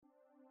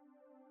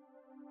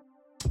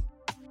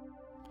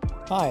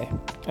Hi,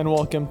 and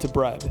welcome to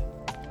Bread.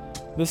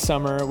 This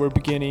summer, we're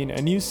beginning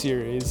a new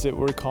series that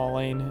we're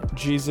calling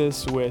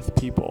Jesus with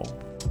People.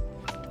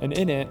 And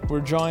in it, we're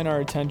drawing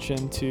our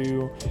attention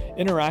to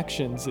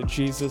interactions that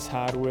Jesus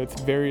had with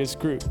various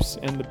groups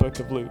in the book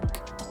of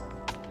Luke.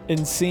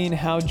 In seeing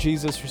how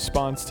Jesus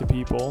responds to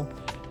people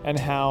and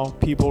how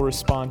people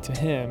respond to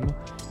him,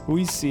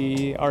 we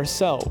see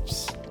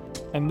ourselves.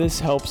 And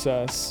this helps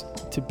us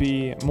to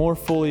be more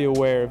fully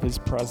aware of his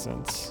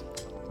presence,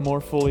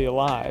 more fully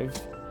alive,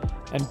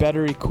 and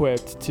better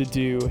equipped to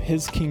do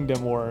his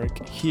kingdom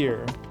work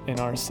here in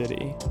our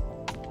city.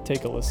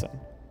 Take a listen.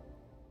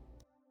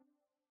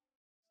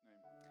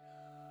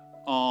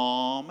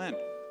 Amen.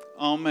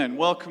 Amen.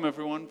 Welcome,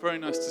 everyone. Very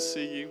nice to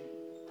see you.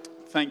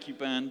 Thank you,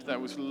 band. That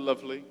was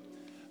lovely.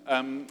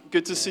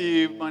 Good to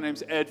see you. My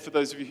name's Ed, for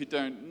those of you who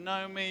don't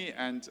know me,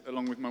 and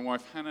along with my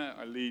wife, Hannah,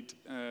 I lead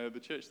the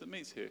church that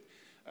meets here.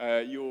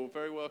 You're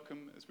very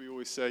welcome. As we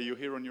always say, you're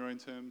here on your own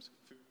terms.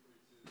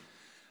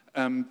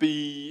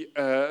 Be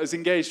as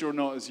engaged or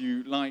not as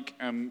you like.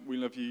 We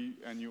love you,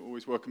 and you're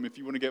always welcome. If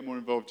you want to get more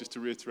involved, just to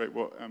reiterate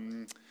what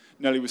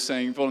Nellie was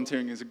saying,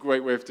 volunteering is a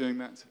great way of doing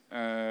that.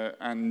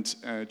 And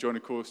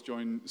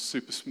join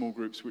super small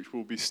groups, which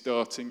will be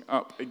starting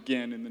up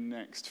again in the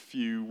next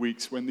few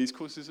weeks when these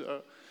courses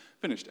are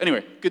finished.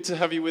 Anyway, good to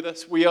have you with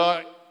us. We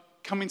are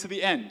coming to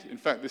the end. In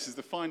fact, this is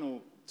the final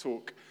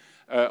talk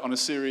on a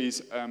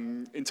series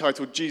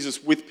entitled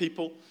Jesus with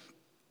People.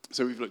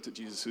 So we've looked at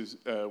Jesus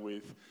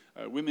with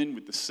women,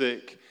 with the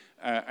sick,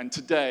 and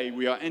today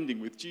we are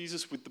ending with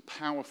Jesus with the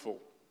powerful.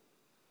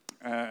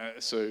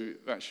 So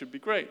that should be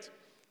great.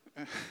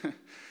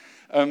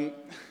 I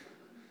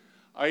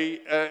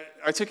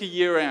took a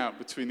year out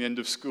between the end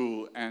of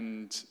school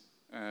and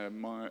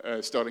my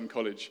starting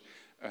college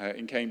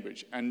in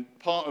Cambridge, and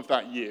part of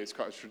that year, it's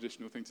quite a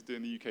traditional thing to do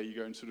in the UK, you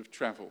go and sort of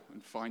travel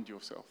and find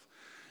yourself.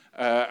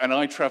 And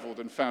I travelled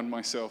and found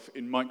myself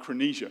in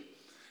Micronesia,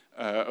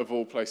 of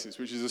all places,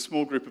 which is a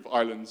small group of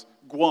islands,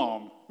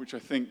 Guam, which I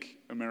think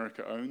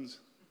America owns,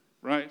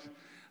 right?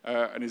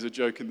 And is a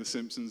joke in The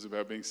Simpsons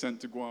about being sent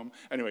to Guam.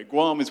 Anyway,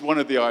 Guam is one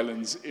of the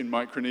islands in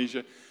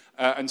Micronesia,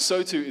 and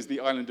so too is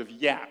the island of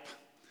Yap.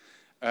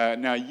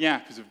 Now,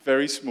 Yap is a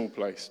very small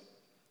place.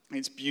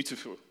 It's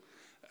beautiful.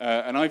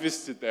 And I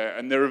visited there,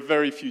 and there are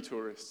very few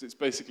tourists. It's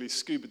basically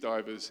scuba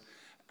divers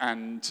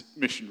and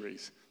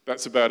missionaries.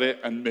 That's about it,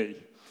 and me.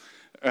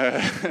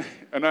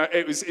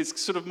 It's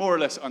sort of more or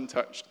less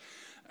untouched.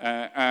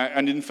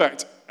 And in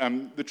fact,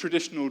 the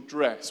traditional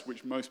dress,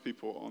 which most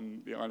people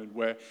on the island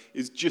wear,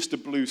 is just a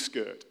blue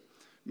skirt.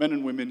 Men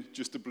and women,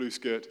 just a blue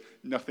skirt,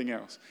 nothing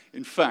else.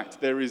 In fact,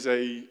 there is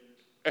an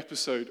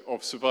episode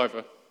of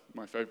Survivor,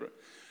 my favorite,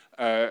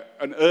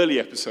 an early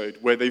episode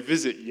where they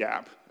visit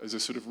Yap as a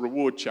sort of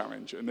reward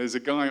challenge. And there's a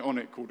guy on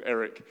it called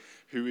Eric,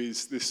 who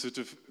is this sort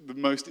of the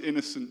most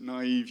innocent,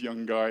 naive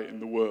young guy in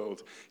the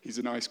world. He's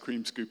an ice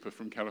cream scooper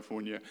from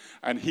California.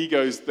 And he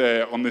goes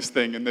there on this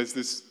thing, and there's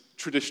this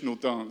traditional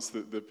dance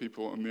that the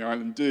people on the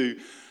island do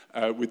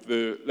with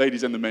the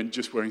ladies and the men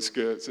just wearing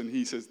skirts. And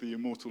he says the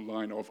immortal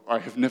line of, "I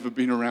have never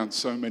been around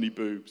so many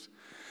boobs."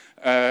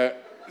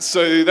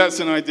 So that's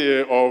an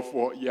idea of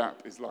what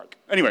Yap is like.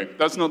 Anyway,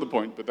 that's not the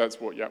point, but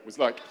that's what Yap was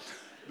like.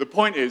 The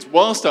point is,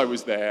 whilst I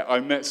was there, I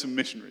met some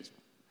missionaries.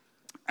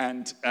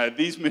 And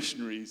these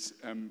missionaries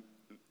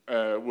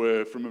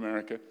were from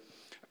America.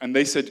 And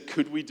they said,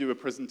 "Could we do a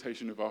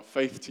presentation of our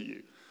faith to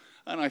you?"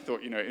 And I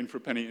thought, in for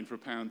a penny, in for a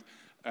pound,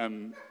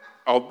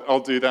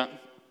 I'll do that.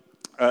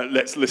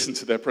 Let's listen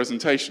to their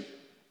presentation.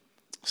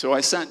 So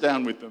I sat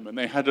down with them, and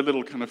they had a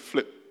little kind of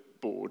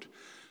flip board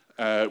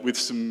with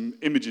some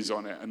images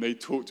on it, and they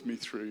talked me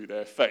through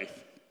their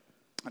faith.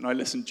 And I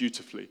listened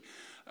dutifully.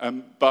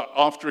 But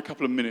after a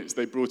couple of minutes,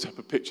 they brought up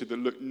a picture that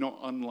looked not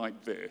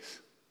unlike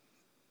this,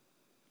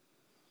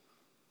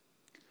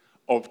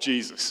 of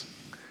Jesus.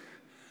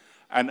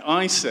 And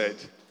I said,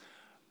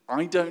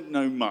 "I don't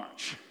know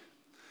much,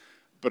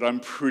 but I'm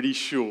pretty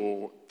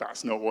sure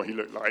that's not what he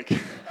looked like."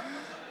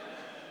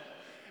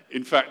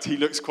 In fact, he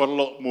looks quite a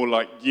lot more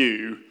like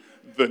you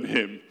than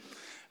him.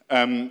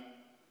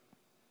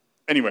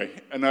 Anyway,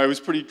 and I was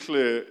pretty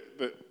clear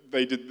that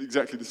they did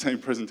exactly the same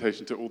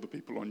presentation to all the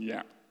people on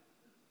Yap.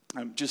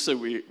 Just so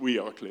we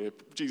are clear,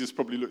 Jesus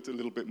probably looked a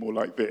little bit more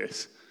like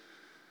this,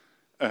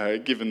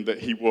 given that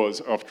he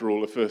was, after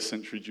all, a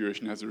first-century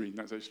Jewish Nazarene.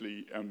 That's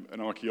actually an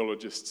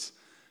archaeologist's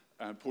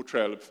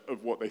portrayal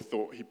of what they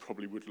thought he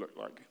probably would look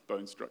like: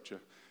 bone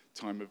structure,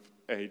 time of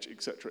age,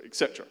 etc.,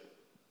 etc.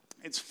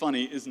 It's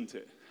funny, isn't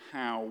it,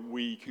 how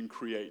we can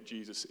create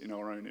Jesus in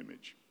our own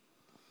image.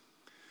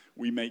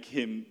 We make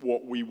him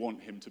what we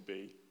want him to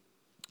be,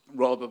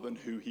 rather than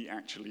who he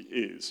actually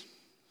is.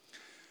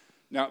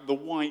 Now, the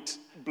white,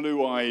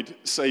 blue-eyed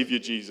Savior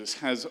Jesus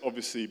has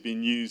obviously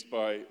been used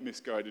by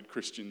misguided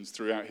Christians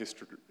throughout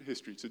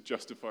history to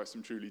justify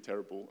some truly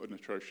terrible and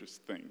atrocious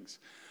things.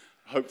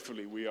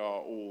 Hopefully, we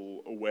are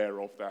all aware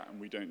of that, and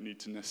we don't need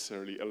to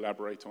necessarily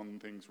elaborate on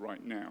things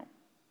right now.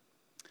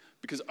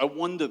 Because I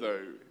wonder,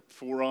 though,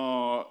 for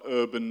our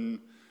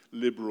urban,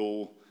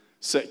 liberal,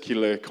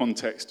 secular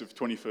context of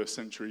 21st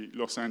century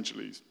Los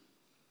Angeles.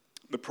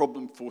 The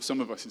problem for some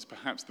of us is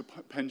perhaps the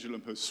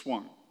pendulum has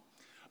swung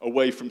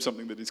away from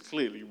something that is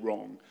clearly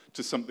wrong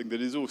to something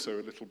that is also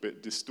a little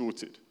bit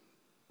distorted.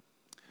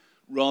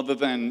 Rather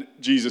than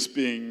Jesus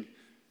being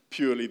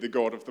purely the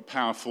God of the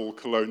powerful,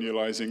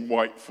 colonializing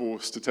white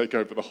force to take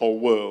over the whole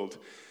world,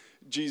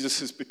 Jesus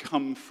has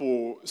become,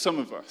 for some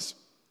of us,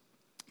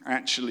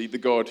 actually the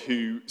God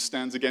who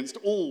stands against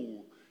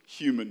all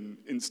human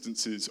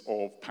instances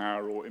of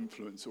power or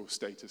influence or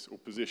status or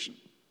position.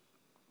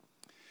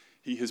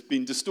 He has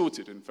been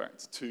distorted, in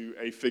fact, to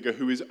a figure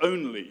who is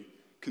only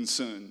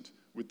concerned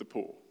with the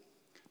poor.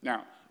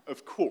 Now,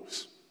 of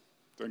course,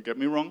 don't get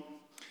me wrong,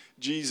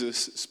 Jesus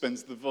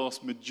spends the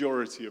vast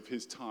majority of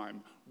his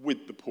time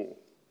with the poor,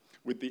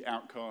 with the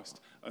outcast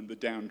and the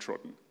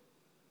downtrodden.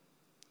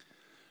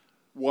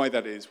 Why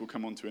that is, we'll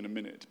come on to in a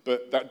minute.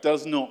 But that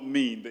does not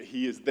mean that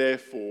he is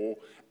therefore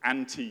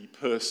anti,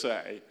 per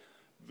se,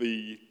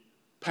 the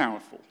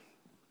powerful.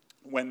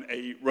 When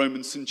a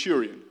Roman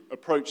centurion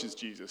approaches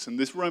Jesus, and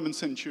this Roman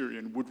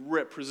centurion would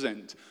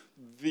represent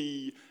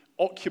the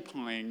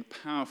occupying,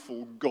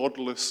 powerful,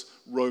 godless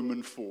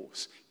Roman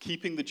force,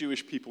 keeping the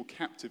Jewish people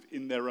captive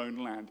in their own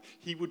land,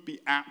 he would be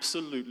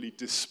absolutely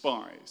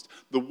despised,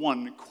 the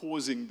one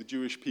causing the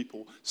Jewish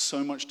people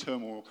so much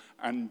turmoil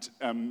and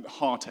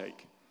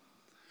heartache,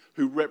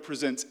 who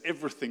represents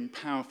everything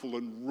powerful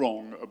and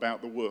wrong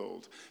about the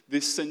world.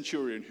 This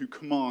centurion who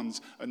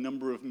commands a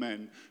number of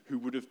men who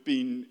would have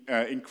been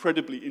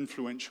incredibly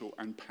influential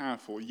and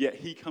powerful, yet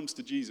he comes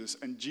to Jesus,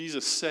 and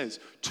Jesus says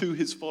to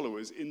his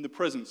followers in the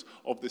presence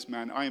of this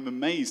man, I am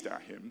amazed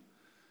at him.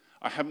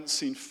 I haven't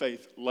seen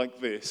faith like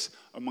this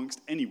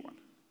amongst anyone.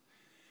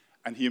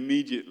 And he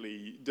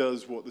immediately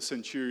does what the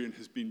centurion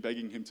has been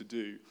begging him to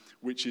do,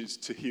 which is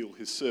to heal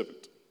his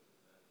servant.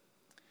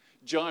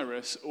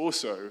 Jairus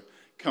also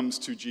comes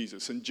to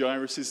Jesus, and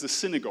Jairus is the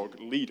synagogue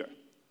leader.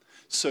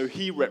 So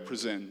he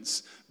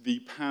represents the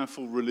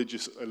powerful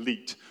religious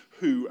elite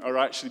who are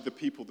actually the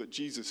people that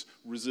Jesus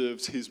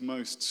reserves his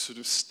most sort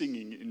of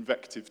stinging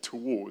invective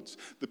towards,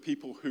 the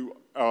people who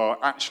are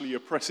actually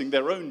oppressing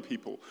their own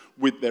people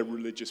with their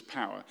religious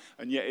power.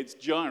 And yet it's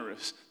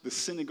Jairus, the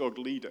synagogue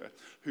leader,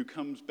 who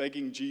comes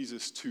begging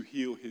Jesus to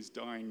heal his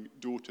dying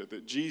daughter,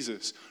 that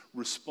Jesus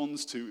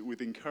responds to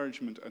with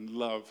encouragement and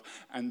love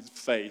and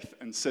faith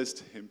and says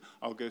to him,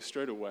 I'll go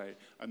straight away,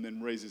 and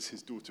then raises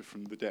his daughter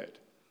from the dead.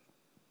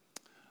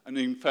 And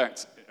in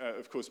fact,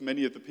 of course,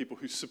 many of the people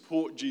who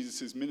support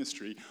Jesus'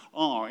 ministry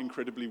are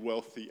incredibly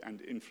wealthy and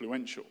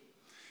influential.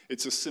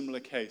 It's a similar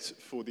case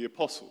for the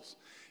apostles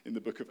in the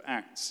book of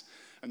Acts.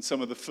 And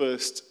some of the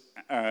first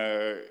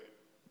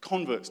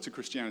converts to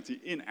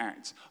Christianity in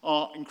Acts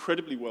are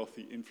incredibly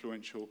wealthy,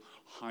 influential,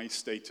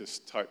 high-status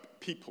type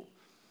people.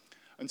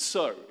 And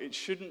so it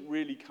shouldn't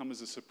really come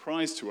as a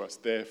surprise to us,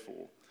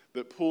 therefore,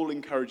 that Paul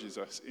encourages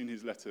us in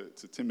his letter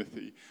to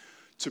Timothy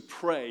to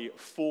pray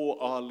for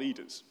our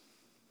leaders,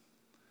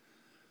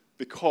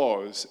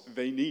 because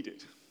they need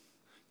it,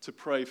 to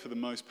pray for the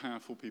most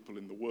powerful people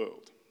in the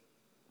world.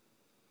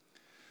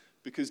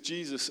 Because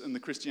Jesus and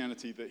the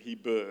Christianity that he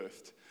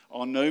birthed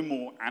are no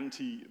more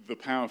anti the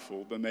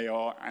powerful than they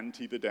are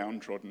anti the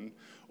downtrodden,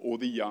 or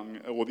the young,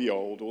 or the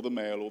old, or the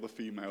male, or the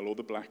female, or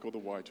the black, or the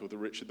white, or the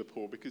rich, or the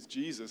poor, because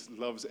Jesus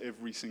loves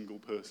every single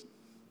person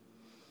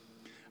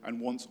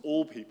and wants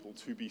all people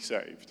to be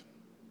saved.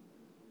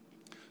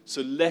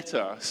 So let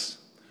us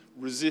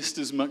resist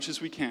as much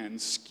as we can,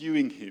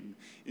 skewing him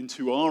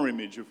into our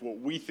image of what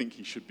we think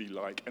he should be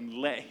like, and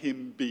let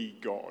him be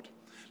God.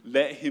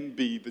 Let him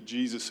be the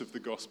Jesus of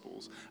the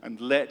Gospels, and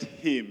let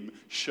him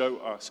show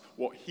us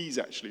what he's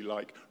actually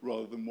like,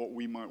 rather than what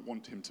we might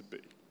want him to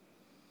be.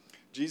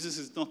 Jesus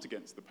is not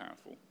against the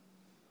powerful.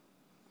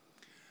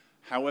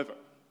 However,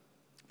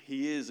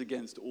 he is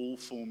against all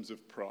forms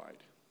of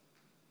pride,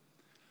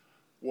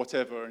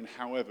 whatever and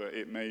however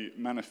it may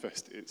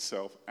manifest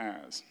itself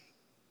as.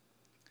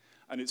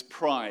 And it's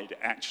pride,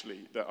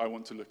 actually, that I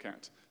want to look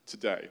at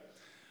today.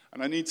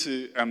 And I need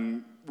to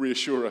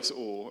reassure us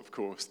all, of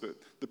course,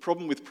 that the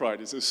problem with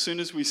pride is as soon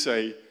as we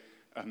say,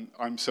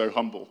 I'm so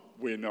humble,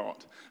 we're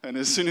not. And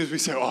as soon as we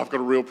say, I've got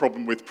a real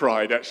problem with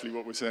pride, actually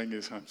what we're saying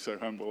is, I'm so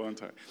humble,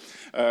 aren't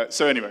I?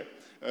 So anyway,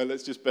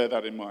 let's just bear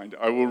that in mind.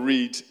 I will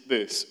read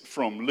this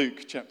from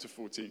Luke chapter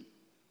 14,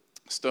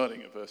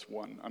 starting at verse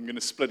 1. I'm going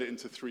to split it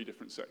into 3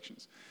 different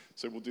sections.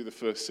 So we'll do the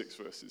first 6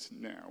 verses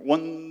now.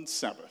 One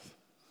Sabbath,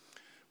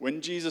 when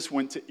Jesus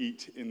went to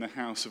eat in the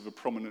house of a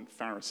prominent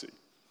Pharisee,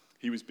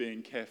 he was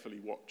being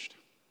carefully watched.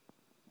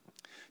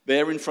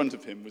 There in front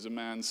of him was a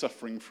man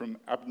suffering from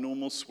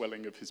abnormal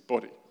swelling of his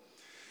body.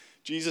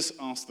 Jesus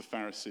asked the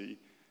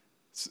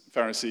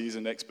Pharisees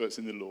and experts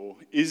in the law,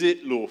 is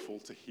it lawful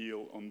to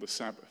heal on the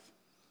Sabbath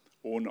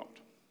or not?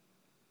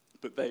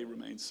 But they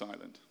remained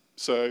silent.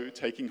 So,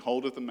 taking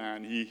hold of the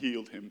man, he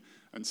healed him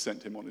and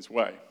sent him on his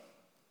way.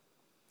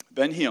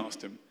 Then he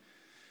asked him,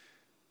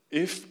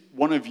 if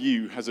one of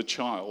you has a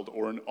child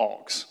or an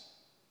ox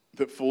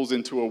that falls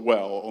into a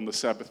well on the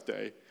Sabbath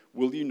day,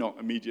 will you not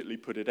immediately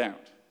pull it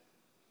out?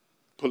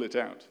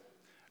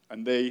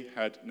 and they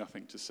had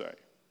nothing to say.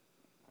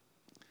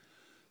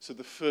 So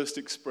the first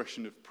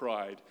expression of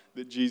pride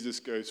that Jesus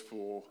goes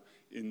for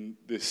in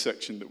this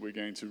section that we're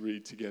going to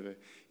read together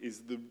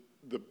is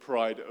the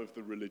pride of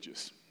the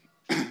religious.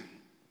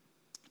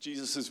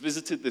 Jesus has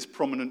visited this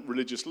prominent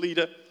religious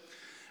leader,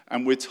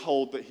 and we're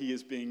told that he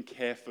is being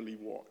carefully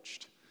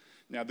watched.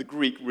 Now, the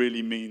Greek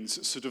really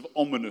means sort of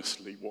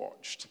ominously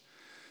watched,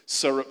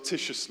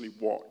 surreptitiously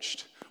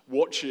watched,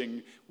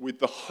 watching with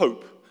the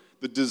hope,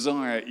 the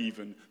desire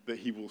even, that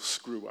he will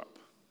screw up.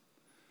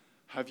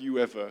 Have you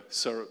ever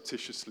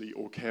surreptitiously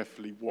or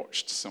carefully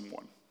watched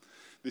someone?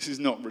 This is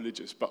not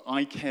religious, but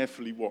I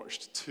carefully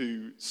watched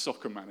two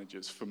soccer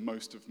managers for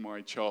most of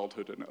my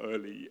childhood and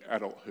early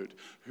adulthood,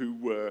 who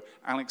were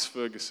Alex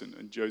Ferguson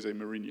and Jose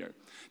Mourinho.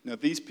 Now,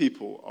 these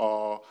people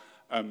are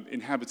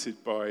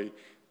inhabited by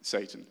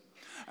Satan,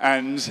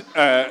 and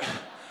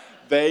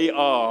they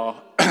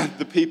are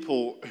the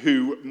people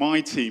who my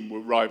team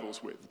were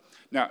rivals with.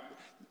 Now,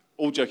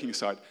 all joking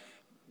aside,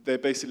 they're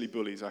basically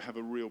bullies. I have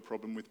a real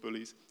problem with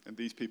bullies, and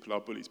these people are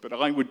bullies. But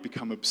I would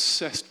become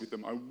obsessed with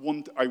them.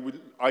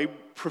 I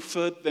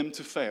preferred them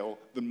to fail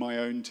than my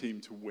own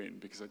team to win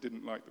because I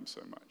didn't like them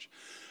so much.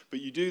 But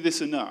you do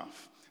this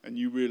enough, and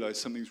you realize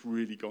something's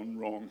really gone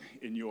wrong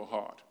in your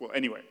heart. Well,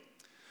 anyway,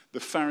 the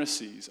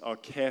Pharisees are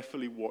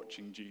carefully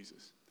watching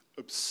Jesus,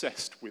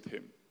 obsessed with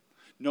him,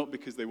 not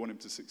because they want him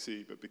to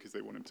succeed, but because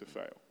they want him to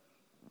fail.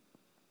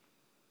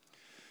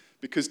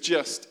 Because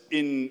just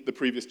in the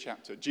previous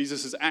chapter,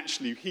 Jesus has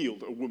actually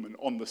healed a woman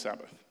on the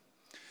Sabbath,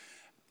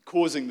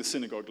 causing the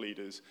synagogue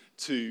leaders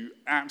to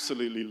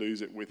absolutely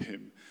lose it with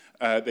him.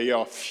 They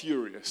are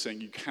furious,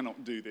 saying, "You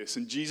cannot do this."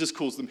 And Jesus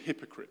calls them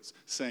hypocrites,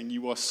 saying,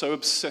 "You are so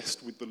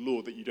obsessed with the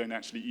law that you don't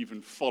actually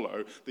even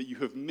follow, that you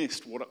have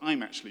missed what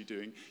I'm actually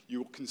doing.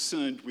 You're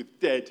concerned with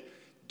dead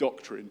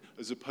doctrine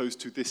as opposed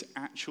to this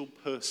actual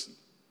person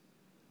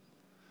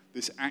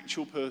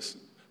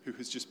who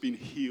has just been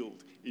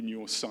healed in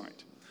your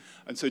sight."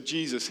 And so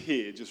Jesus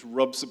here just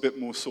rubs a bit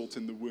more salt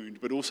in the wound,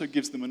 but also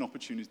gives them an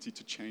opportunity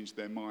to change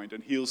their mind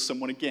and heals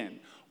someone again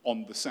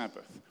on the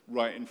Sabbath,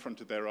 right in front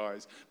of their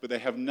eyes. But they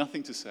have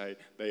nothing to say.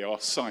 They are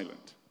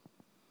silent.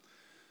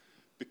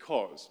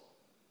 Because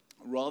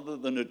rather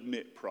than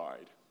admit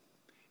pride,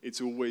 it's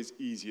always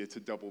easier to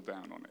double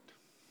down on it.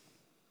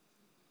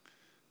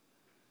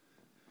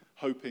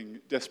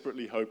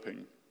 Desperately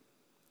hoping,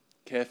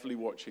 carefully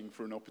watching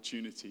for an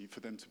opportunity for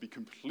them to be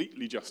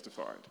completely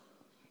justified.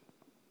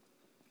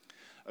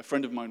 A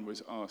friend of mine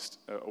was asked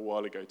a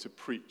while ago to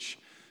preach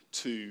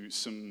to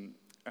some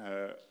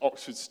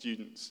Oxford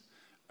students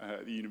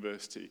at the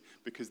university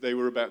because they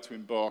were about to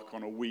embark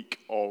on a week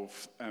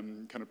of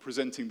kind of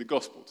presenting the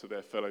gospel to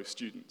their fellow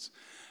students.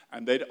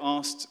 And they'd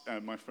asked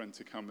my friend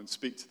to come and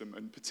speak to them,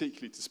 and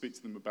particularly to speak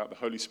to them about the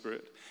Holy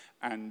Spirit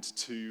and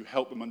to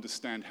help them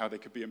understand how they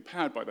could be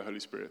empowered by the Holy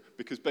Spirit,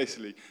 because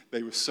basically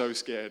they were so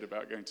scared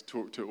about going to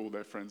talk to all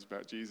their friends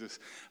about Jesus.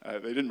 They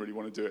didn't really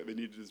want to do it. They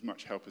needed as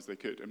much help as they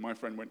could. And my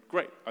friend went,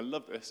 "Great, I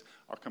love this.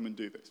 I'll come and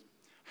do this."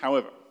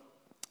 However,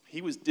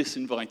 he was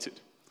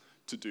disinvited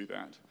to do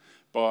that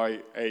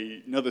by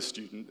another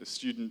student, a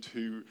student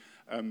who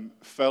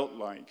felt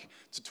like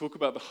to talk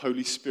about the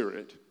Holy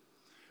Spirit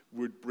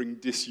would bring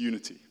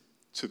disunity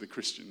to the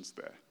Christians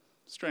there.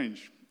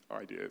 Strange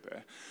idea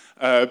there.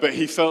 But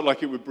he felt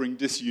like it would bring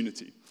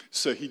disunity.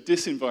 So he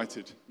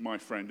disinvited my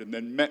friend and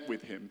then met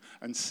with him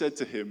and said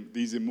to him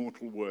these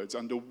immortal words,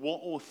 "Under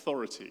what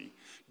authority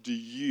do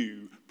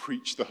you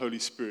preach the Holy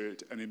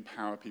Spirit and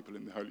empower people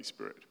in the Holy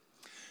Spirit?"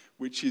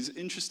 Which is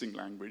interesting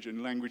language,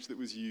 and language that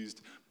was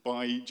used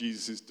by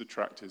Jesus'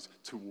 detractors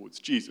towards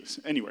Jesus.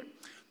 Anyway,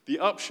 the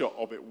upshot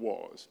of it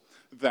was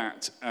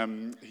that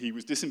he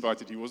was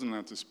disinvited, he wasn't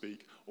allowed to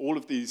speak. All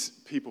of these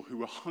people who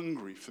were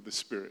hungry for the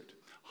Spirit,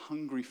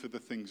 hungry for the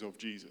things of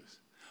Jesus,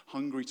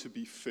 hungry to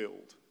be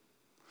filled,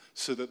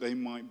 so that they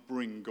might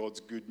bring God's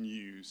good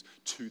news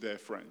to their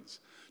friends,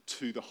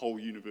 to the whole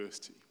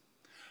university,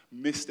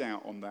 missed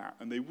out on that,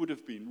 and they would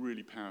have been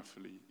really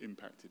powerfully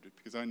impacted,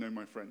 because I know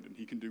my friend, and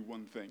he can do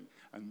one thing,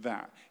 and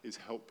that is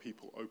help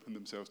people open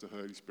themselves to the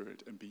Holy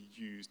Spirit and be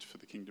used for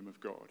the kingdom of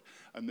God.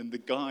 And then the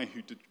guy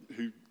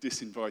who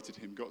disinvited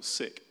him got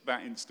sick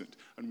that instant,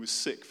 and was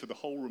sick for the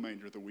whole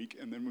remainder of the week,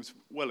 and then was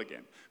well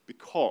again,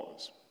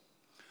 because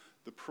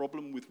the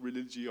problem with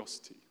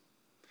religiosity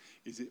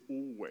is it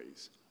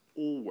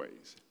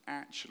always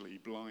actually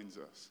blinds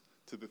us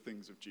to the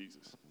things of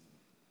Jesus.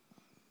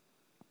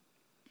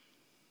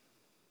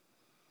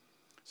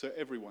 So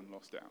everyone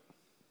lost out.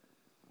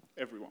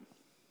 Everyone.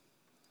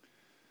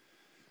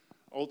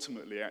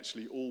 Ultimately,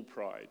 actually, all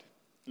pride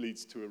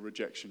leads to a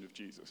rejection of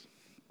Jesus.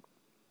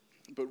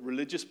 But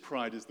religious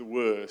pride is the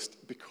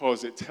worst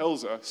because it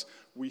tells us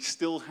we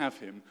still have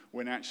him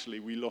when actually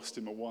we lost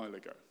him a while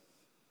ago,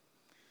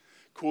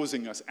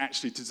 causing us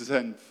actually to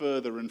descend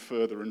further and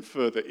further and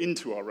further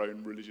into our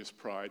own religious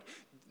pride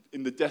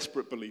in the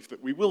desperate belief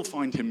that we will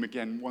find him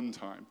again one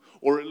time,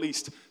 or at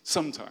least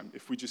sometime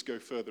if we just go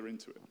further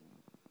into it.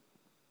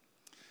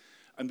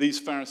 And these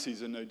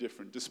Pharisees are no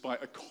different,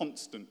 despite a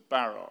constant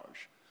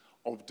barrage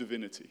of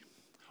divinity,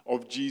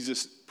 of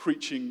Jesus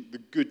preaching the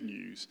good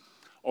news,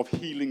 of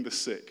healing the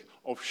sick,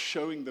 of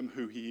showing them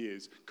who he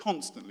is,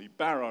 constantly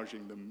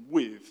barraging them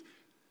with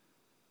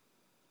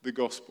the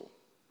gospel.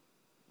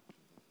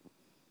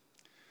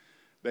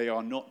 They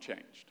are not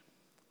changed.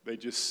 They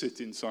just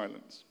sit in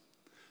silence.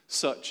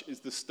 Such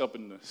is the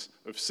stubbornness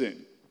of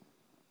sin.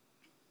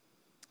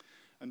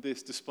 And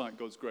this, despite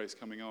God's grace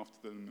coming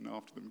after them and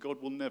after them.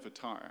 God will never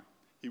tire.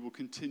 He will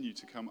continue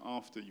to come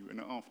after you and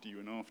after you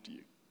and after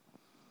you.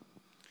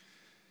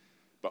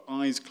 But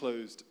eyes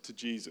closed to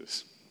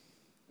Jesus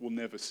will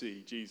never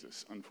see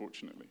Jesus,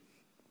 unfortunately.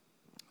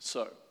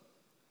 So,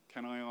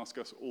 can I ask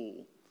us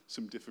all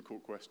some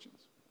difficult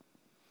questions?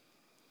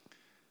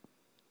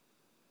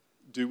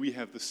 Do we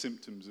have the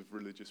symptoms of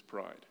religious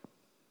pride?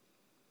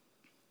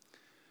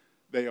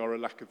 They are a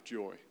lack of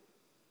joy.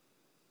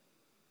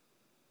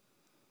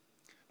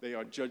 They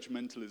are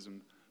judgmentalism,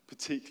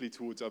 particularly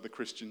towards other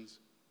Christians,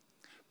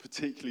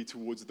 particularly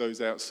towards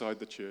those outside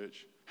the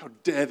church. How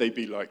dare they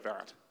be like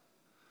that?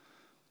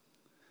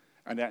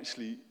 And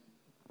actually,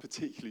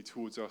 particularly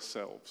towards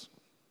ourselves.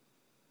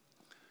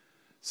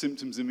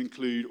 Symptoms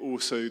include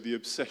also the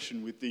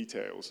obsession with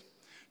details.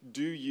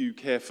 Do you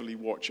carefully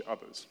watch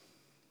others?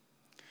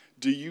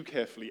 Do you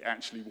carefully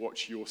actually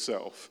watch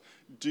yourself?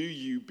 Do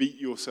you beat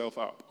yourself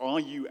up? Are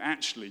you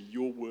actually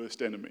your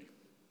worst enemy?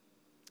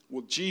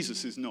 Well,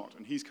 Jesus is not,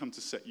 and he's come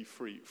to set you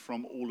free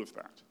from all of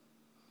that.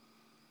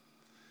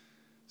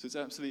 So it's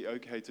absolutely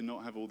okay to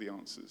not have all the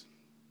answers.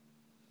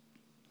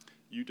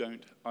 You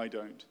don't, I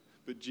don't,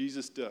 but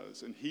Jesus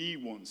does, and he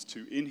wants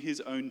to, in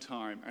his own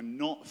time, and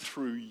not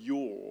through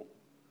your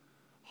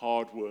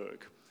hard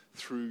work,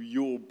 through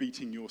your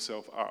beating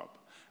yourself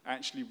up,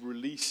 actually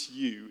release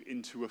you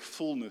into a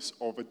fullness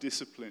of a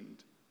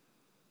disciplined,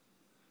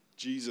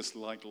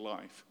 Jesus-like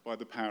life by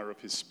the power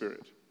of his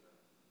Spirit.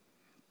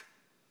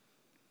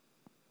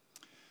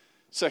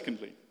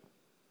 Secondly,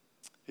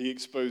 he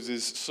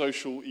exposes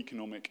social,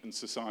 economic, and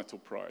societal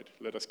pride.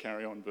 Let us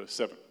carry on, verse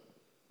 7.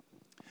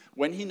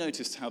 When he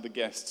noticed how the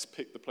guests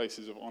picked the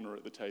places of honor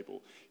at the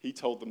table, he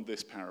told them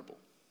this parable.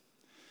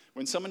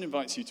 When someone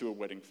invites you to a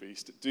wedding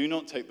feast, do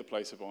not take the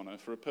place of honor,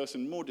 for a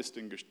person more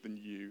distinguished than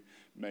you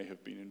may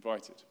have been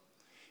invited.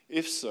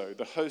 If so,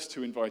 the host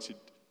who invited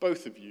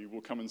both of you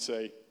will come and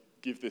say,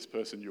 "Give this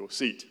person your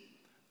seat."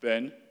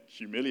 Then,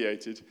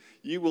 humiliated,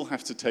 you will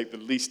have to take the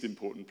least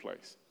important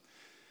place.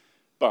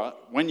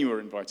 But when you are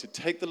invited,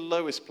 take the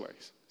lowest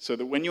place, so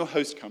that when your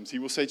host comes, he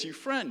will say to you,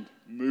 "Friend,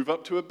 move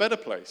up to a better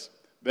place."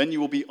 Then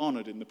you will be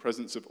honored in the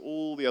presence of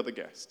all the other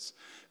guests.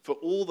 For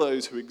all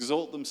those who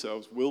exalt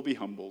themselves will be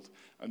humbled,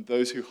 and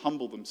those who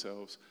humble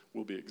themselves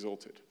will be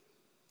exalted.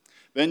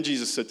 Then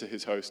Jesus said to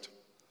his host,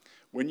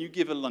 "When you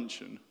give a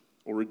luncheon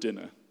or a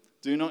dinner,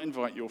 do not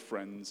invite your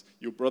friends,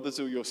 your brothers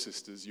or your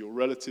sisters, your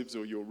relatives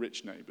or your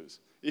rich neighbors.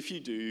 If you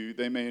do,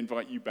 they may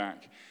invite you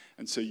back,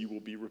 and so you will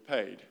be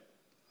repaid.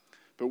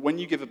 But when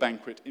you give a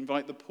banquet,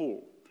 invite the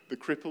poor, the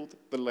crippled,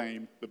 the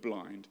lame, the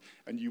blind,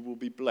 and you will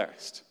be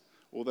blessed.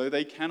 Although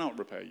they cannot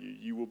repay you,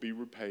 you will be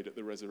repaid at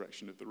the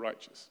resurrection of the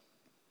righteous."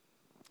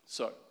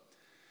 So,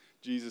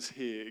 Jesus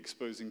here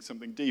exposing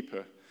something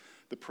deeper,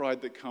 the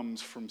pride that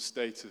comes from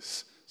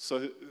status,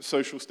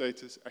 social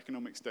status,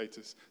 economic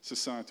status,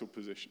 societal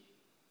position.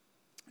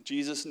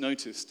 Jesus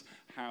noticed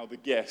how the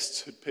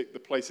guests had picked the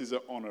places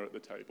of honor at the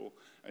table,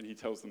 and he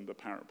tells them the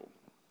parable.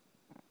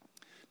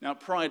 Now,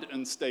 pride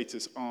and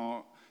status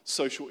are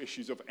social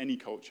issues of any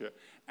culture,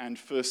 and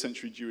first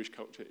century Jewish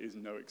culture is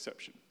no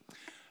exception.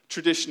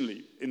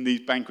 Traditionally, in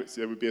these banquets,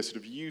 there would be a sort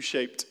of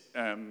U-shaped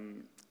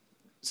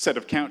set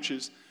of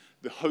couches.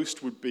 The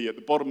host would be at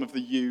the bottom of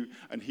the U,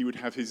 and he would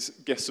have his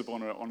guests of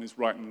honor on his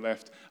right and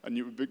left, and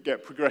it would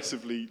get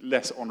progressively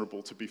less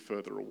honorable to be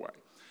further away.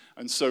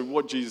 And so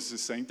what Jesus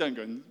is saying, don't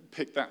go and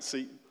pick that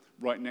seat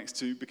right next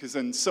to, because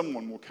then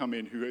someone will come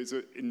in who is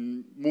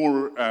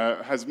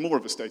has more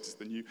of a status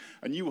than you,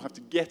 and you will have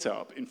to get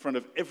up in front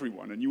of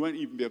everyone, and you won't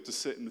even be able to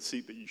sit in the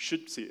seat that you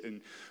should sit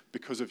in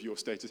because of your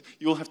status.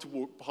 You'll have to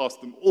walk past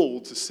them all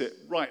to sit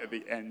right at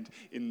the end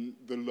in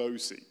the low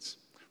seats.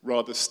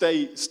 Rather,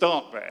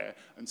 start there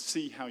and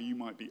see how you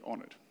might be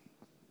honored.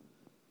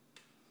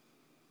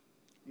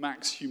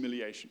 Max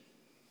humiliation.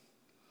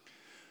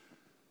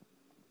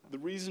 The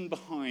reason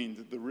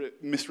behind the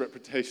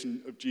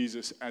misrepresentation of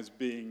Jesus as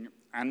being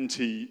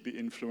anti the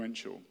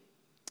influential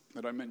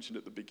that I mentioned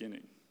at the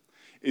beginning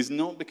is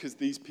not because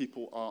these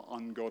people are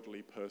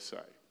ungodly per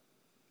se.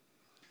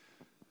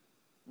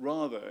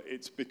 Rather,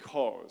 it's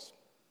because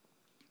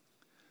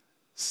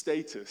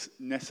status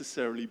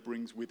necessarily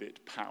brings with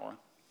it power.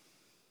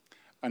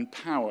 And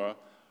power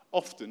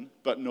often,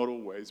 but not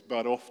always,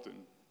 but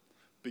often,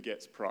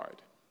 begets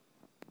pride.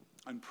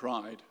 And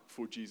pride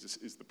for Jesus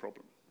is the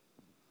problem.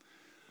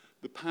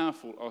 The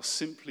powerful are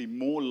simply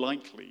more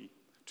likely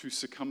to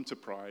succumb to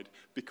pride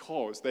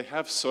because they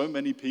have so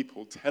many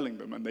people telling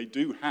them, and they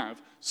do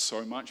have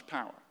so much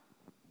power.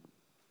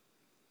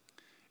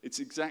 It's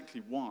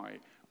exactly why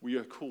we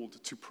are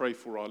called to pray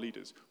for our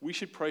leaders. We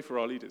should pray for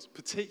our leaders,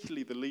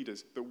 particularly the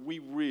leaders that we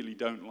really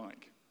don't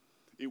like.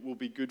 It will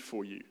be good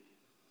for you.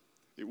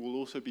 it will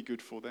also be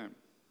good for them.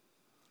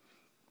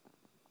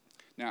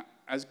 Now,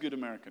 as good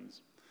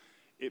Americans,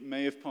 it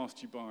may have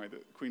passed you by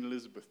that Queen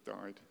Elizabeth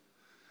died.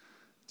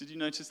 Did you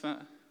notice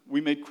that?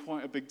 We made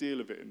quite a big deal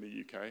of it in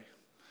the UK.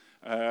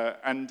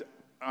 And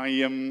I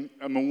am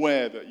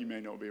aware that you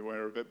may not be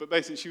aware of it, but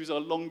basically she was our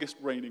longest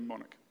reigning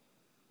monarch.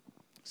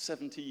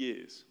 70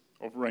 years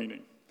of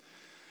reigning.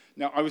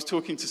 Now, I was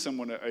talking to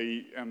someone at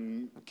a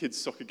kids'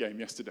 soccer game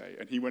yesterday,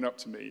 and he went up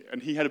to me,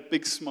 and he had a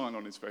big smile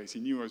on his face. He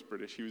knew I was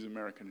British, he was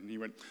American, and he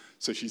went,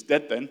 "So she's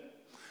dead then?"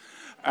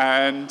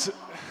 And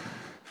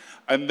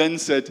then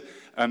said,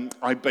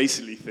 "I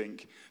basically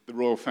think the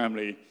royal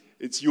family,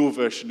 it's your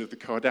version of the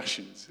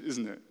Kardashians,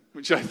 isn't it?"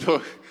 Which I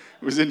thought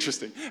was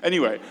interesting.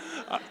 Anyway,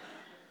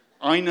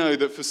 I know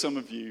that for some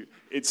of you,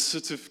 it's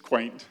sort of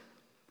quaint.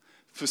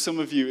 For some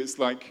of you, it's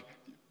like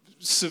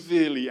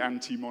severely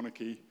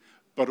anti-monarchy,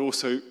 but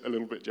also a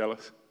little bit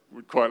jealous.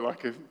 Would quite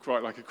like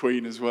a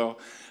queen as well.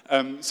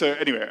 So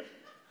anyway,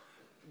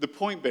 the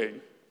point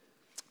being,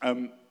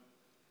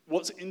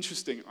 what's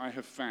interesting I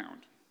have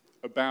found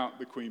about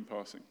the Queen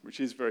passing,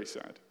 which is very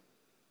sad,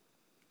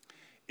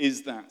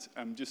 is that,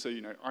 just so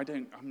you know, I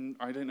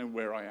don't know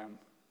where I am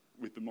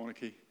with the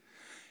monarchy.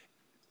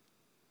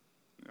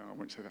 No, I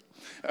won't say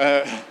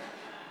that.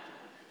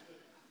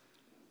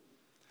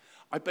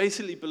 I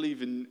basically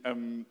believe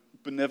in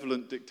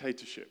benevolent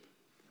dictatorship.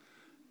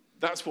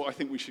 That's what I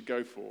think we should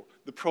go for.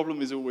 The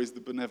problem is always the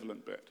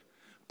benevolent bit.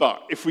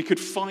 But if we could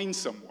find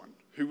someone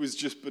who was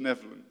just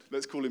benevolent,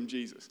 let's call him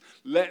Jesus.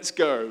 Let's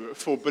go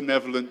for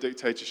benevolent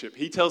dictatorship.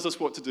 He tells us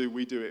what to do,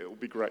 we do it, it'll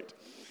be great.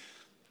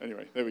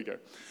 Anyway, there we go.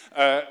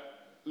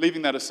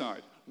 Leaving that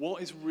aside,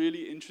 what is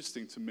really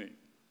interesting to me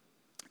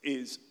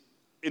is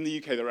in the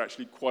UK there are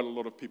actually quite a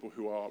lot of people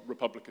who are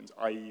Republicans,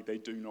 i.e. they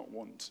do not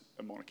want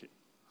a monarchy.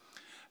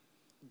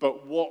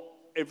 But what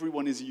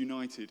everyone is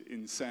united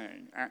in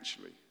saying,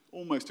 actually,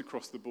 almost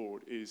across the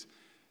board, is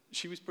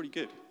she was pretty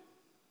good.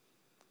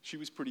 She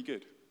was pretty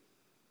good.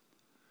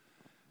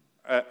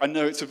 I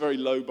know it's a very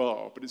low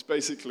bar, but it's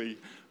basically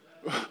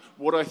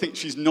what I think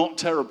she's not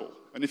terrible.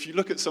 And if you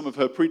look at some of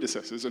her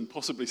predecessors, and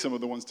possibly some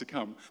of the ones to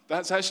come,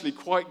 that's actually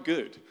quite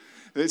good.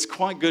 It's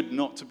quite good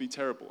not to be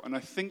terrible. And I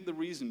think the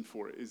reason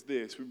for it is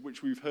this,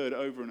 which we've heard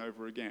over and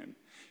over again,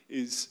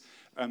 is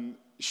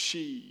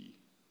she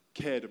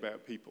cared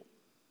about people.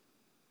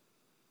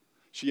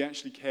 She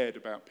actually cared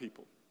about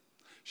people.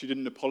 She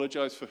didn't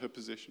apologize for her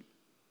position.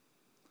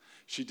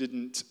 She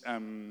didn't,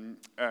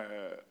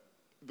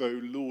 though,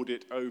 lord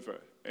it over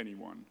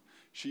anyone.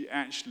 She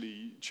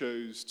actually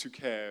chose to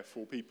care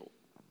for people.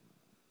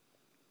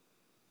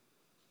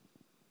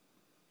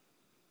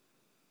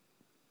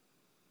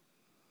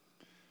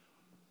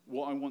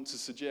 What I want to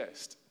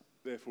suggest,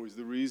 therefore, is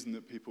the reason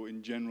that people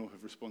in general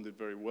have responded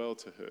very well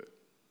to her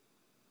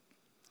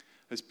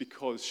is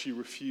because she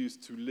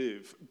refused to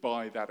live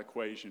by that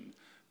equation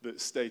that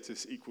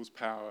status equals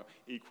power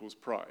equals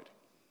pride.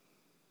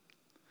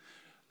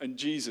 And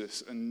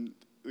Jesus and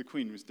the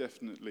Queen was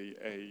definitely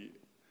a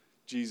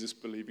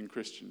Jesus-believing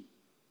Christian.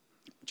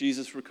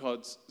 Jesus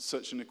regards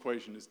such an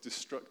equation as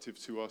destructive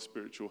to our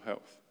spiritual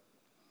health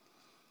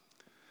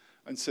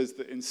and says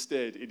that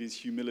instead it is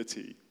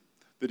humility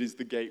that is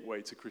the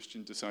gateway to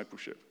Christian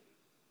discipleship.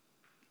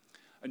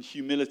 And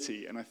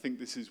humility, and I think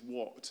this is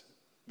what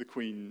the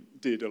Queen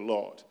did a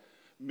lot,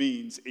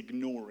 means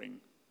ignoring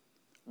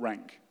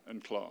rank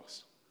and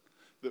class.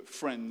 That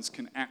friends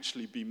can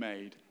actually be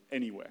made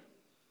anywhere,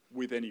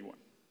 with anyone,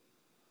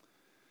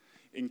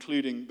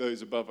 including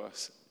those above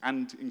us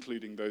and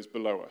including those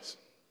below us.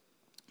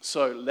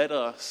 So let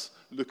us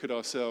look at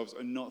ourselves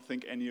and not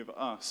think any of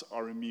us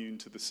are immune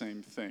to the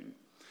same thing.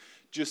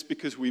 Just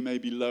because we may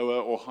be lower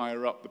or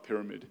higher up the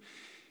pyramid,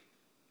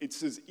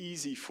 it's as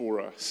easy for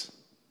us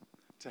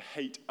to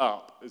hate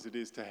up as it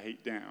is to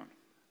hate down,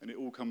 and it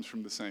all comes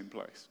from the same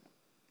place.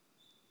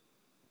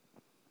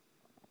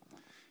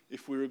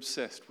 If we're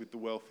obsessed with the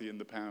wealthy and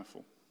the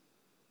powerful,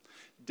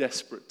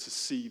 desperate to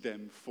see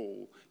them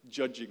fall,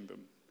 judging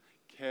them,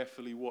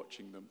 carefully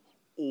watching them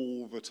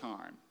all the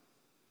time,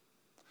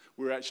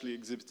 we're actually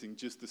exhibiting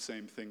just the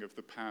same thing of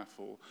the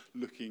powerful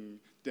looking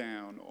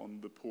down on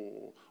the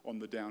poor, on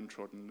the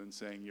downtrodden, and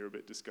saying, "You're a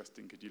bit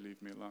disgusting, could you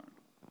leave me alone?"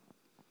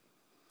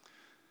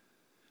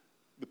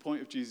 The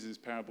point of Jesus'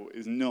 parable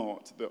is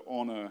not that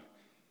honor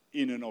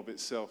in and of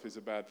itself is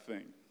a bad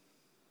thing.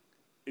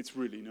 It's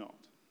really not.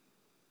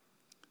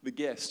 The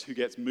guest who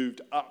gets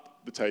moved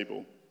up the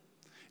table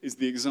is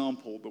the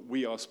example that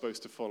we are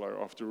supposed to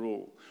follow after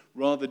all.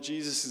 Rather,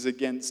 Jesus is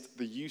against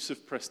the use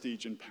of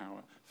prestige and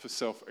power for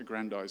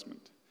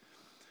self-aggrandizement.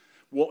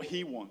 What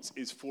he wants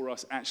is for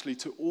us actually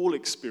to all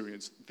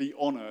experience the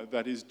honor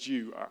that is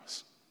due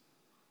us.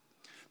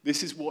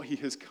 This is what he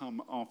has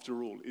come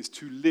after all, is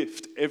to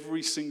lift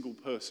every single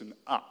person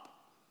up.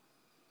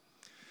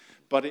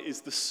 But it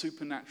is the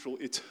supernatural,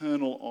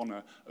 eternal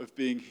honor of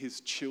being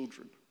his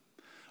children,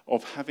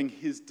 of having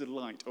his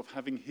delight, of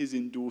having his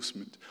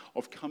endorsement,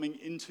 of coming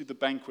into the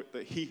banquet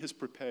that he has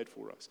prepared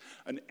for us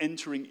and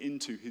entering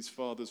into his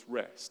Father's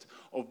rest,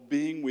 of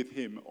being with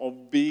him,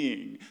 of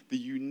being the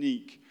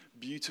unique,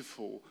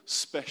 beautiful,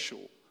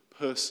 special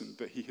person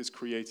that he has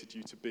created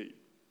you to be.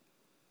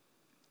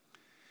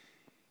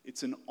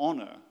 It's an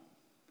honor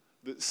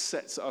that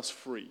sets us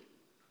free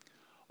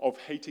of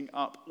hating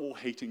up or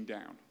hating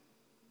down.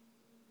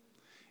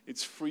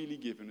 It's freely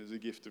given as a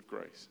gift of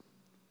grace.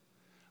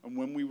 And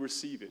when we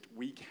receive it,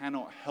 we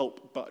cannot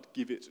help but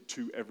give it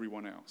to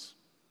everyone else.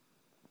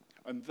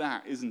 And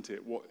that, isn't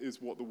it, what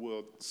the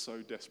world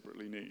so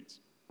desperately needs?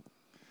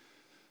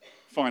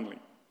 Finally,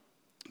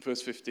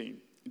 verse 15,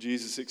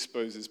 Jesus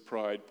exposes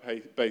pride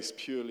based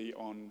purely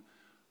on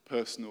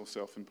personal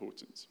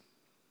self-importance.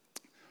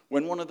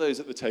 When one of those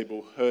at the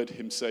table heard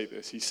him say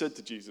this, he said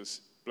to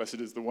Jesus, "Blessed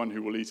is the one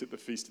who will eat at the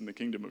feast in the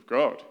kingdom of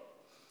God."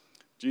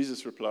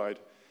 Jesus replied,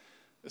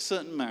 "A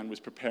certain man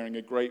was preparing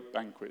a great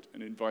banquet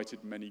and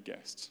invited many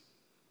guests.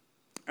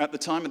 At the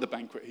time of the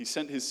banquet, he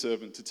sent his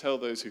servant to tell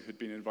those who had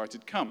been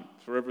invited, 'Come,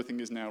 for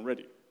everything is now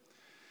ready.'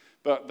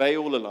 But they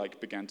all alike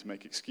began to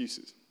make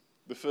excuses.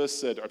 The first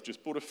said, 'I've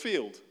just bought a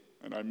field,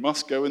 and I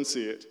must go and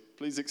see it.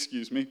 Please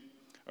excuse me.'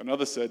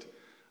 Another said,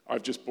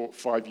 'I've just bought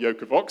 5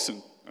 yoke of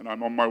oxen, and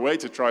I'm on my way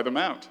to try them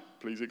out.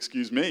 Please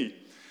excuse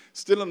me.'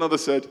 Still another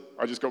said,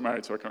 'I just got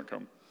married, so I can't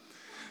come.'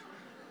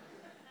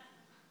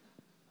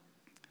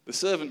 The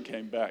servant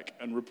came back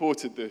and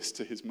reported this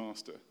to his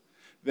master.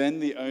 Then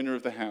the owner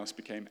of the house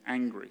became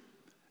angry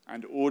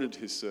and ordered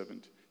his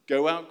servant,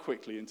 'Go out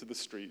quickly into the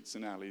streets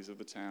and alleys of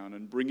the town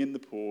and bring in the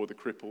poor, the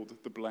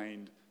crippled, the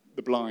blind,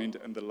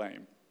 and the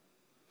lame.'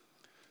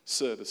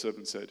 'Sir,' the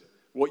servant said,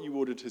 'what you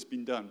ordered has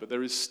been done, but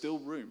there is still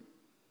room.'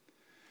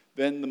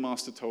 Then the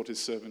master told his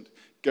servant,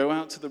 'Go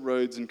out to the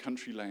roads and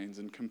country lanes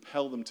and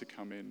compel them to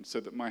come in,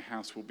 so that my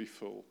house will be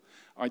full.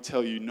 I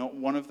tell you, not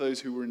one of those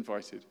who were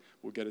invited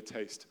will get a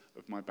taste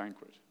of my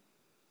banquet.'"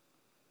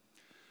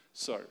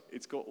 So,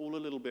 it's got all a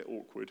little bit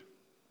awkward.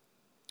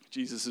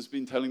 Jesus has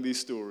been telling these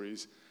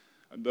stories,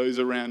 and those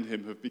around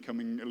him have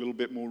becoming a little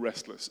bit more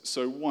restless.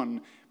 So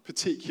one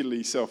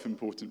particularly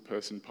self-important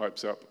person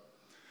pipes up,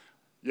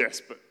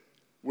 "Yes, but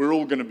we're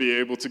all going to be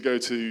able to go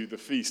to the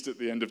feast at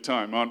the end of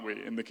time, aren't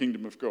we, in the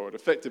kingdom of God?"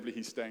 Effectively,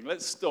 he's saying,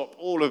 let's stop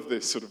all of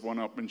this sort of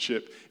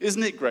one-upmanship.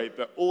 Isn't it great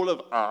that all of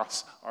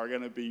us are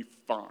going to be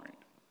fine?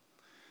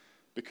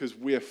 Because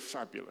we're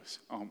fabulous,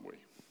 aren't we?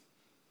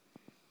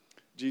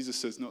 Jesus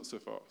says, not so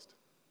fast.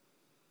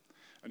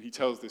 And he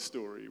tells this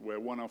story where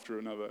one after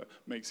another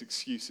makes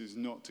excuses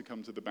not to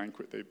come to the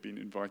banquet they've been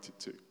invited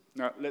to.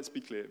 Now, let's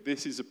be clear.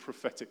 This is a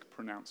prophetic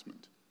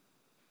pronouncement.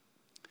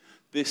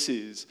 This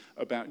is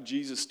about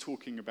Jesus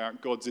talking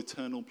about God's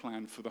eternal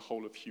plan for the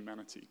whole of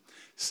humanity,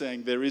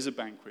 saying there is a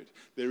banquet,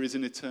 there is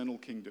an eternal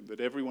kingdom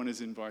that everyone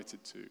is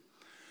invited to,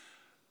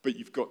 but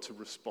you've got to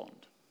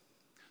respond.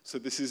 So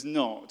this is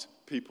not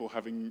people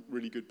having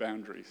really good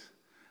boundaries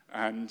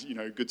and,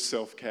 good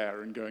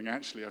self-care and going,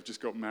 actually, I've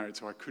just got married,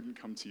 so I couldn't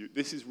come to you.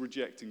 This is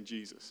rejecting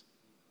Jesus.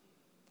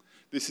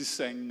 This is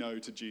saying no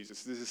to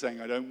Jesus. This is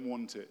saying, I don't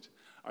want it.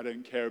 I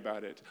don't care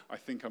about it. I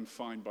think I'm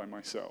fine by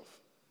myself.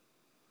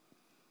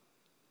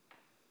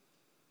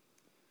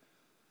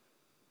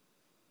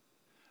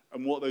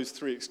 And what those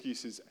 3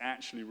 excuses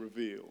actually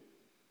reveal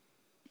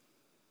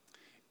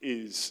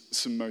is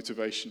some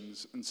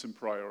motivations and some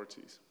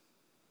priorities.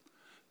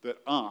 That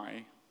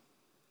I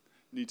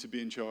need to be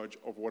in charge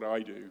of what I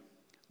do,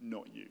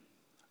 not you.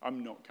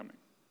 I'm not coming.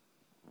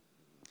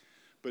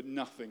 But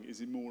nothing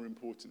is more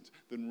important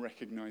than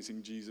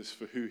recognizing Jesus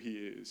for who he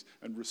is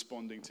and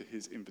responding to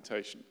his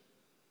invitation.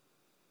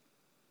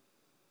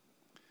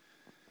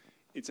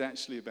 It's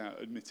actually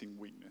about admitting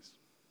weakness.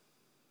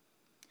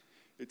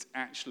 It's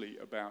actually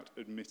about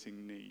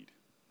admitting need.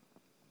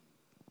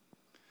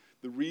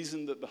 The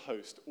reason that the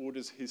host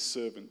orders his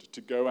servant to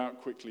go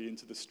out quickly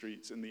into the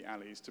streets and the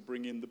alleys to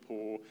bring in the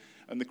poor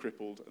and the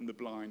crippled and the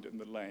blind and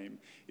the lame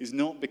is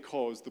not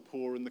because the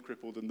poor and the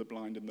crippled and the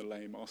blind and the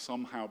lame are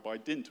somehow, by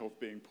dint of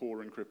being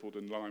poor and crippled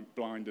and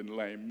blind and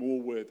lame, more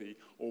worthy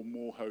or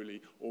more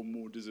holy or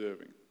more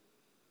deserving.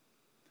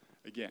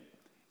 Again,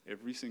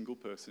 every single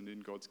person in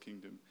God's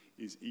kingdom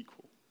is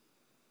equal.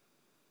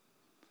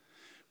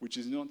 Which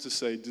is not to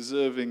say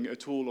deserving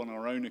at all on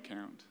our own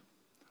account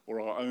or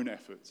our own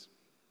efforts,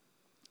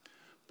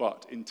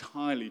 but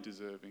entirely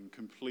deserving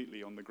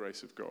completely on the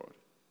grace of God.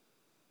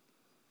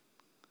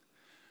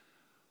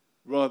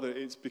 Rather,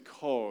 it's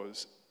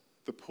because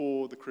the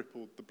poor, the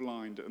crippled, the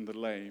blind, and the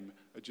lame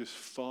are just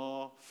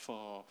far,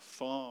 far,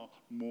 far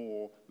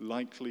more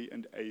likely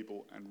and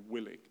able and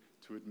willing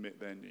to admit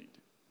their need.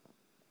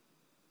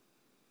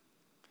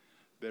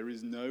 There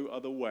is no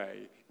other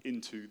way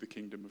into the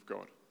kingdom of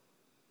God.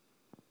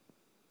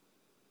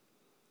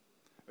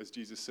 As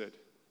Jesus said,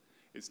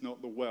 it's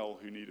not the well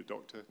who need a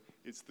doctor,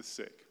 it's the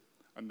sick.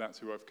 And that's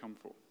who I've come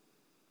for.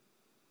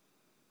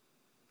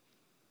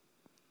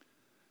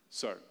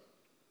 So,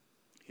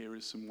 here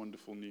is some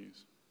wonderful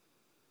news.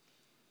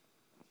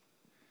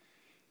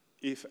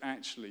 if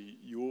actually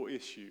your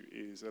issue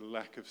is a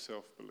lack of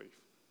self-belief?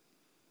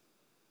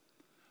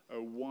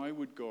 Why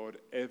would God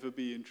ever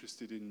be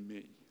interested in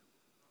me?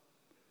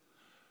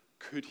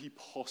 Could he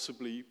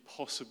possibly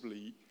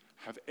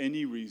have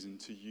any reason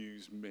to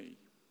use me?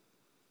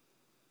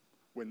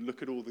 When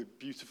look at all the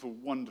beautiful,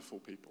 wonderful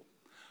people.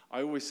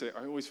 I always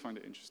find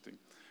it interesting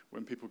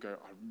when people go,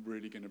 I'm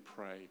really going to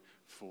pray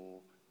for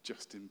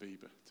Justin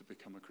Bieber to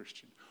become a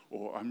Christian.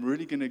 Or I'm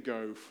really going to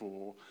go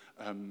for,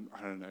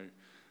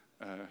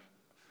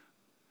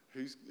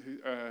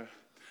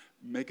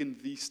 Megan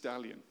Thee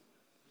Stallion.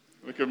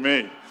 Look at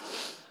me.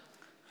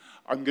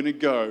 I'm going to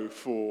go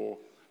for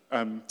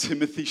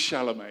Timothy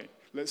Chalamet.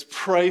 Let's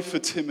pray for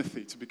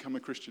Timothy to become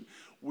a Christian.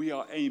 We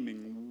are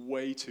aiming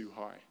way too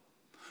high.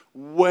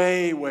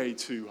 Way, way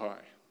too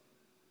high.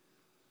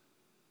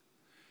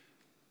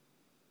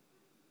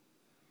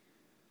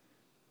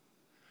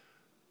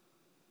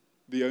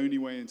 The only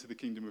way into the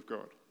kingdom of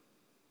God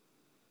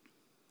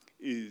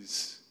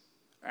is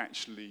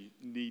actually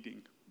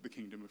needing the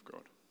kingdom of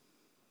God.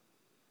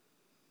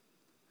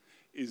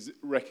 Is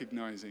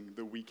recognizing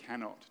that we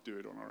cannot do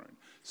it on our own.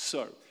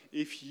 So,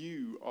 if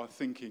you are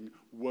thinking,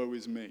 woe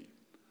is me,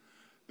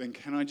 then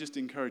can I just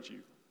encourage you,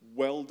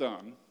 well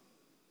done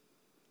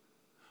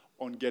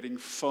on getting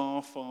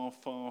far, far,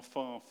 far,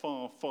 far,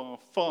 far, far,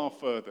 far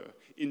further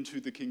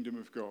into the kingdom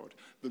of God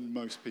than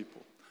most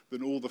people,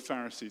 than all the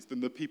Pharisees, than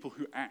the people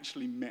who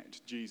actually met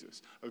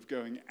Jesus, of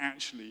going,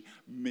 actually,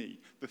 me.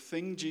 The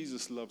thing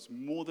Jesus loves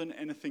more than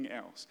anything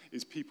else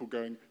is people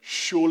going,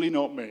 surely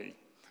not me.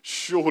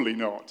 Surely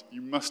not.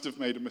 You must have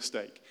made a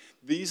mistake.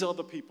 These are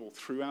the people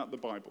throughout the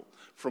Bible,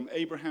 from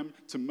Abraham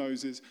to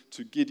Moses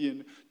to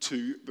Gideon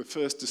to the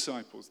first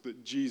disciples,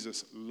 that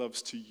Jesus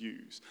loves to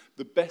use.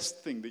 The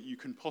best thing that you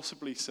can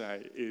possibly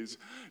say is,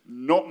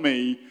 not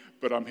me,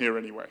 but I'm here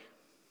anyway.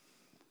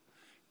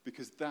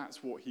 Because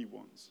that's what he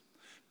wants.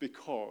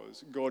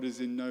 Because God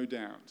is in no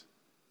doubt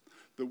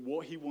that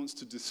what he wants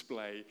to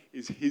display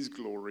is his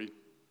glory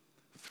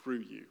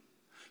through you.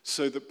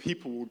 So that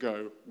people will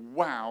go,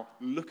 wow,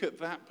 look at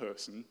that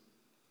person.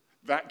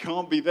 That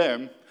can't be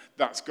them.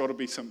 That's got to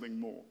be something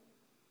more.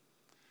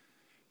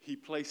 He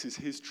places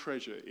his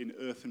treasure in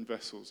earthen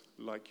vessels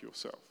like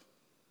yourself.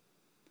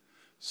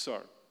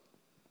 So,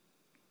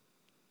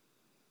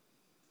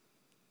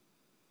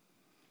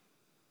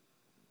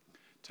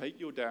 take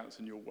your doubts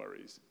and your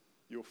worries,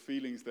 your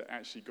feelings that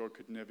actually God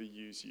could never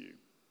use you,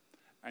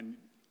 and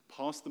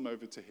pass them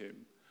over to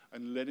him,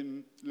 and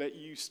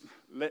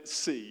let's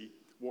see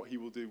what he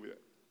will do with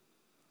it.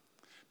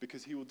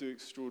 Because he will do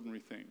extraordinary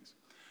things.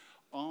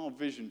 Our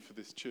vision for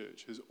this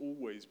church has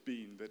always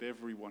been that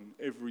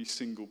every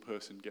single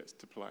person gets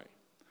to play.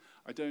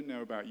 I don't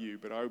know about you,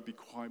 but I would be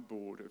quite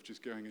bored of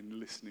just going and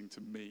listening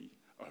to me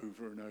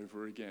over and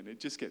over again. It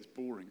just gets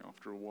boring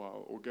after a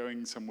while. Or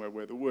going somewhere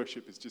where the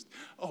worship is just,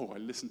 I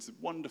listened to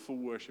wonderful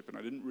worship and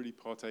I didn't really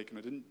partake and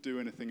I didn't do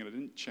anything and I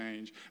didn't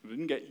change and I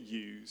didn't get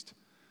used.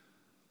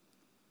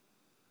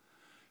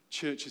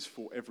 Church is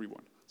for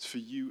everyone. It's for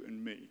you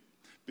and me,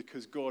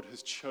 because God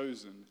has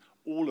chosen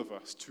all of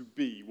us to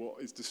be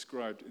what is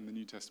described in the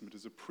New Testament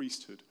as a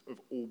priesthood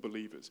of all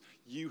believers.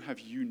 You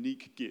have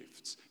unique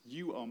gifts.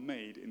 You are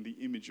made in the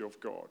image of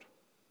God.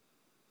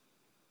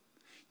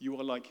 You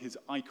are like his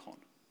icon.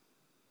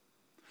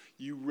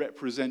 You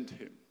represent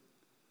him.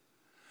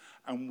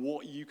 And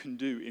what you can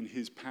do in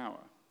his power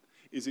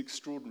is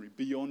extraordinary,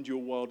 beyond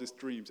your wildest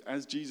dreams.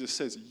 As Jesus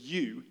says,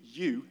 you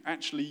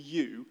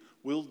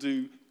will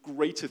do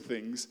greater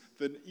things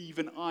than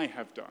even I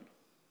have done.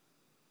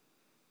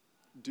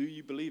 Do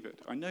you believe it?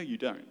 I know you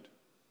don't,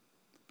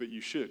 but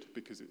you should,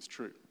 because it's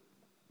true.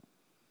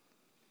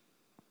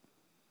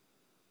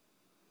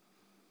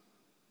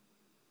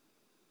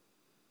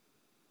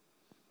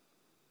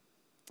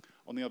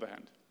 On the other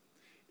hand,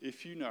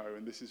 if you know,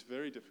 and this is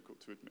very difficult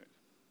to admit,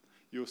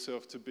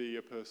 yourself to be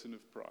a person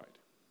of pride,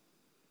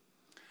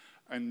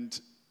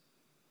 and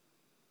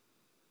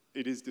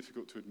it is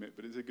difficult to admit,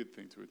 but it's a good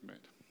thing to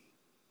admit.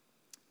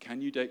 Can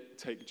you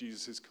take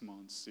Jesus'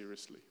 commands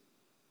seriously?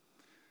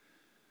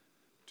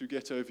 To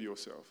get over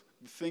yourself.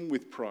 The thing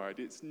with pride,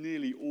 it's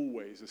nearly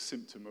always a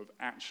symptom of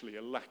actually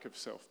a lack of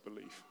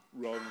self-belief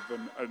rather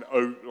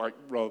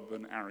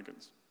than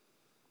arrogance.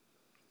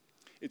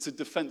 It's a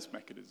defense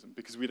mechanism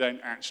because we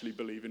don't actually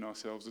believe in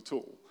ourselves at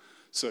all,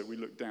 so we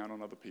look down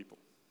on other people.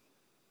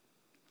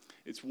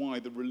 It's why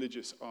the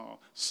religious are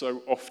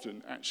so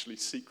often actually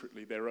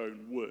secretly their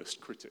own worst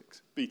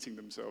critics, beating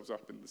themselves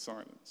up in the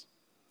silence.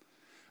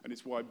 And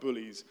it's why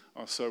bullies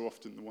are so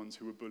often the ones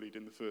who were bullied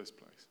in the first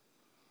place.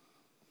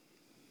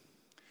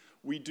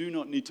 We do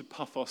not need to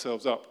puff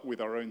ourselves up with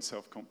our own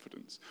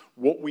self-confidence.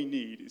 What we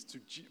need is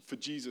for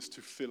Jesus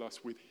to fill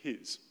us with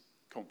his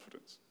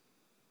confidence.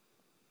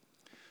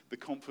 The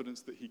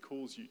confidence that he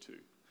calls you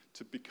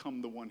to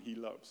become the one he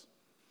loves,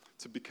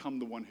 to become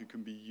the one who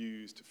can be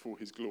used for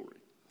his glory.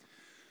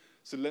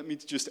 So let me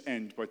just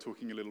end by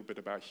talking a little bit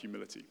about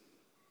humility.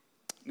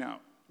 Now,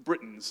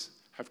 Britons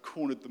have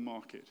cornered the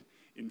market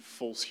in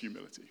false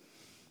humility.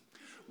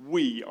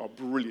 We are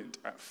brilliant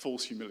at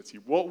false humility.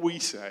 What we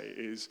say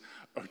is,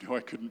 oh no,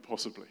 I couldn't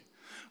possibly.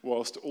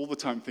 Whilst all the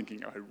time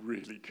thinking, I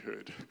really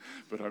could,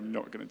 but I'm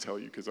not going to tell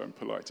you because I'm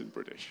polite and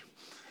British.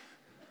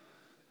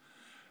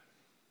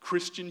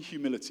 Christian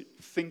humility.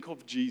 Think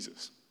of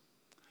Jesus,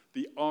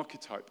 the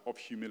archetype of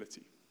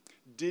humility.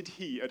 Did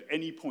he at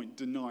any point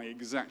deny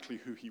exactly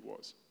who he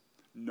was?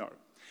 No.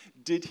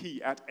 Did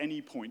he at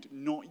any point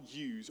not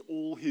use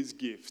all his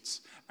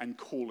gifts and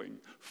calling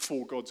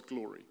for God's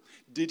glory?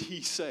 Did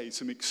he say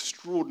some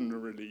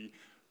extraordinarily,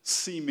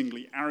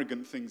 seemingly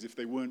arrogant things if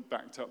they weren't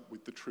backed up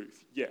with the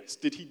truth? Yes.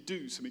 Did he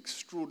do some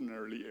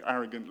extraordinarily,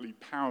 arrogantly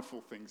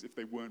powerful things if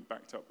they weren't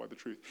backed up by the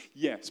truth?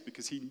 Yes,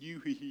 because he knew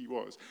who he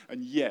was,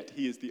 and yet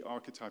he is the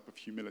archetype of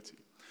humility.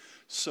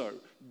 So,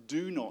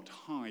 do not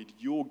hide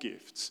your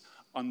gifts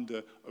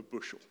under a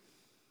bushel.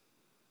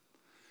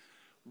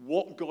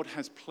 What God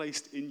has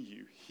placed in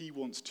you, he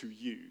wants to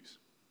use.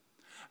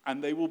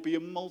 And they will be a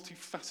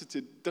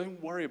multifaceted,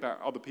 don't worry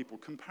about other people.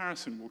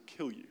 Comparison will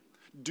kill you.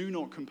 Do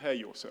not compare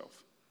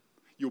yourself.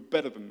 You're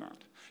better than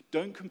that.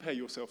 Don't compare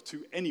yourself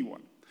to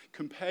anyone.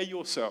 Compare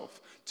yourself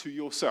to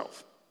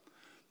yourself,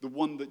 the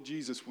one that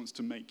Jesus wants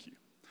to make you,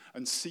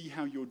 and see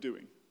how you're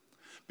doing.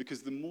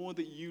 Because the more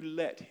that you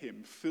let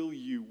him fill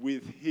you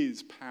with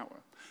his power,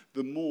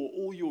 the more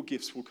all your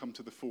gifts will come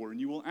to the fore, and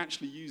you will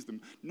actually use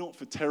them not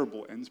for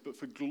terrible ends, but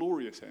for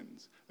glorious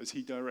ends as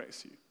he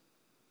directs you.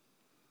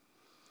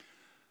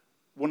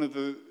 One of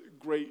the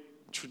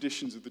great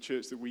traditions of the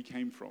church that we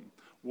came from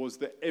was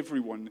that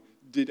everyone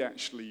did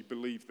actually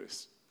believe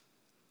this,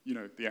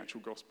 the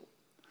actual gospel.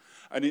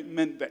 And it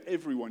meant that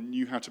everyone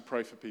knew how to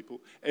pray for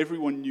people,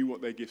 everyone knew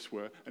what their gifts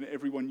were, and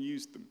everyone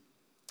used them.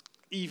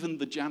 Even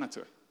the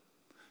janitor.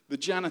 The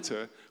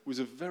janitor was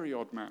a very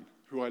odd man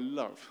who I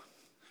love,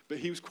 but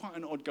he was quite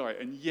an odd guy,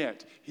 and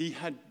yet he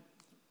had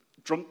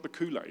drunk the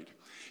Kool-Aid.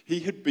 He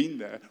had been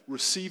there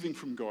receiving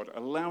from God,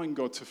 allowing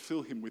God to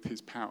fill him with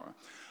his power.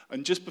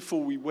 And just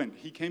before we went,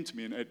 he came to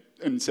me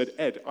and said,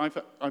 Ed,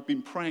 I've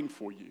been praying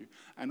for you,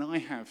 and I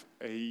have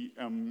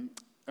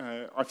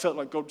I felt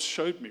like God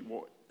showed me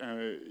what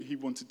he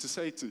wanted to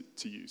say to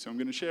you, so I'm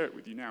going to share it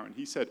with you now. And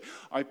he said,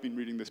 I've been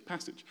reading this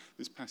passage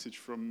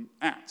from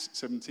Acts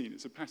 17.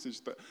 It's a passage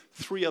that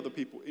 3 other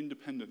people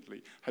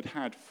independently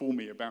had for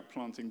me about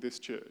planting this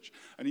church.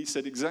 And he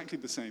said exactly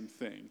the same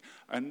thing.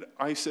 And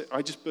I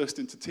just burst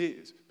into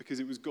tears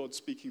because it was God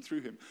speaking through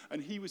him.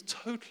 And he was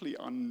totally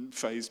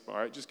unfazed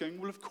by it, just going,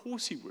 well, of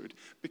course he would,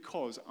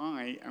 because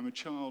I am a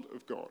child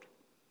of God.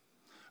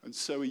 And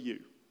so are you.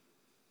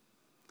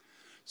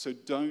 So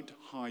don't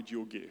hide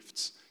your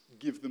gifts.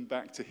 Give them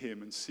back to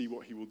him and see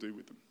what he will do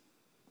with them.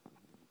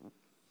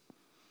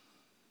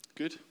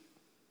 Good?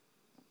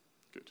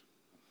 Good.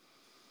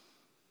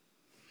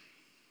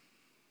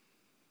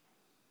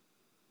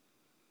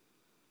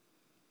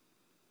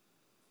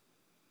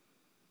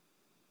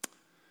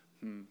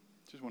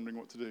 Just wondering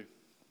what to do.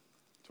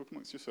 Talk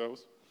amongst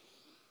yourselves.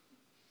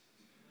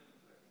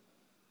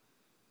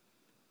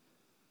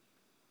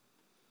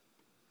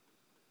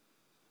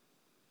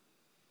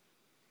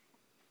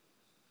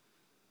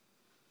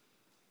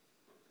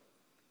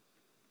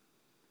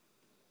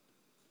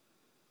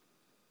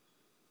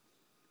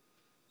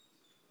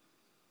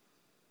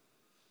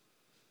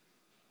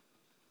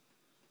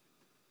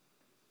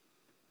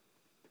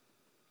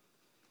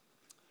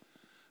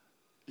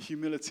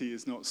 Humility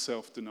is not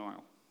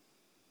self-denial.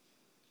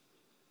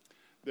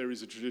 There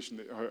is a tradition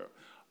that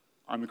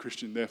I'm a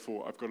Christian,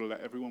 therefore I've got to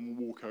let everyone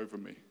walk over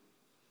me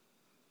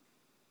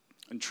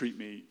and treat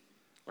me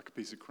like a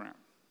piece of crap.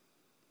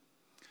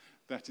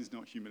 That is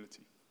not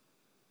humility.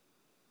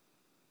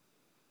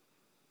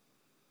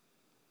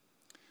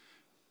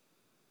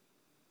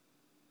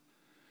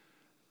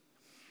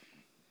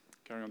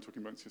 Carry on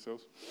talking amongst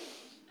yourselves.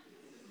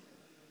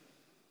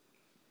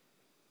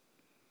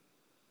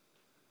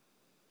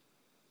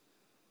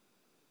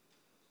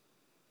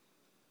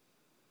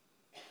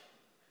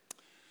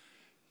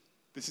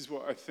 This is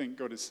what I think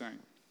God is saying.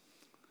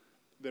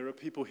 There are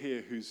people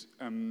here whose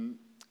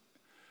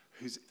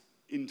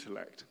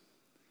intellect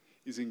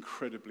is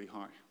incredibly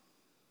high.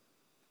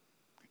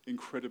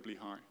 Incredibly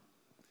high.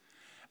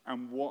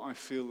 And what I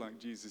feel like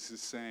Jesus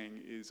is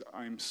saying is,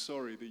 I'm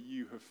sorry that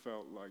you have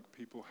felt like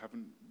people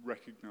haven't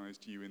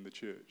recognized you in the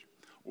church,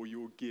 or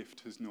your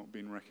gift has not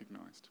been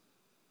recognized.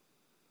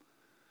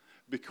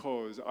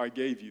 Because I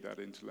gave you that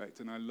intellect,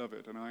 and I love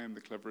it, and I am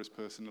the cleverest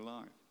person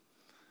alive.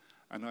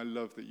 And I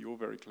love that you're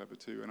very clever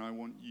too, and I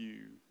want you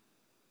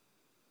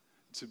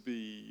to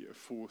be a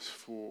force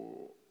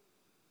for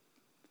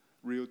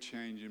real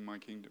change in my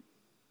kingdom,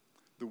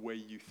 the way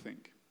you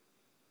think.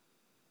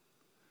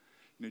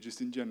 Just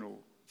in general,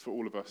 for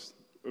all of us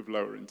of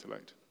lower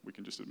intellect, we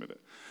can just admit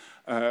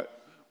it.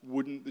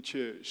 Wouldn't the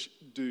church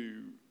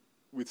do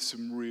with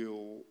some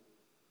real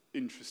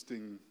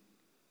interesting,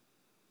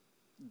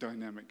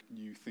 dynamic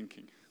new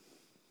thinking?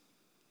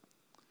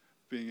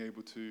 Being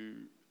able to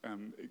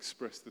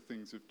express the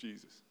things of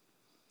Jesus.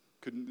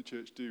 Couldn't the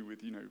church do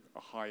with, a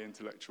high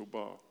intellectual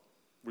bar?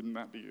 Wouldn't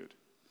that be good?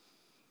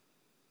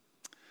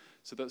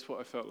 So that's what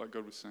I felt like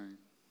God was saying.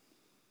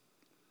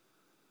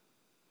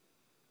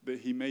 that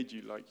he made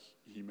you like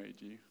he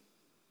made you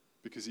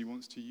because he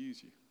wants to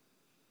use you.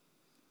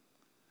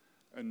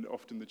 And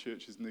often the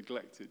church has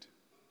neglected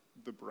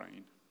the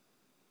brain.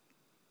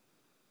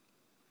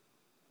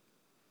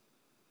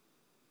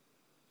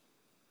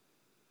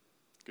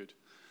 Good.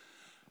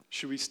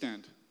 Should we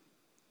stand?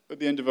 At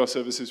the end of our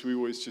services, we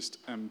always just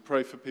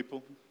pray for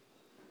people.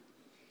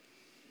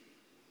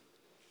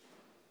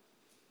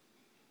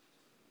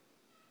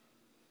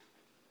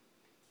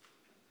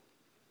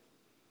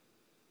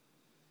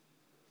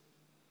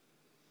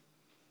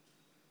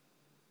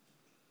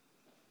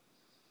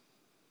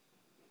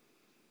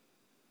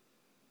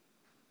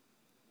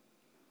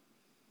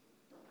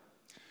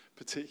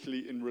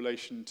 Particularly in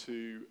relation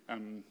to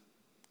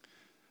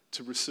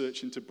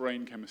research into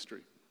brain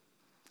chemistry.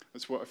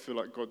 That's what I feel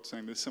like God's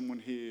saying. There's someone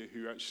here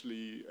who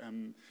actually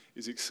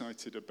is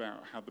excited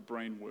about how the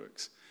brain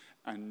works,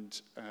 and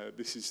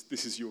this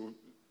is your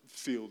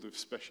field of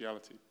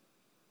speciality.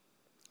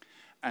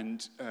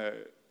 And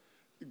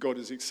God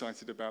is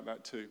excited about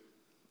that too.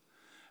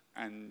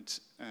 And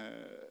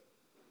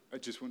I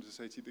just want to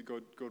say to you that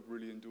God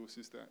really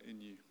endorses that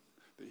in you,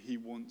 that he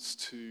wants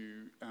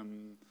to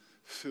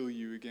fill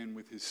you again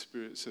with his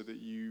Spirit so that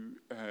you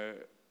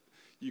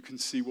can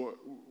see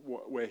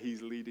where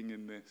he's leading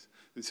in this.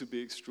 This would be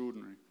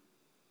extraordinary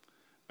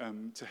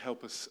to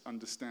help us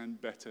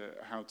understand better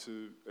how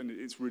to, and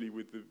it's really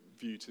with the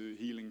view to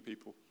healing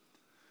people.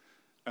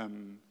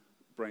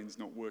 Brain's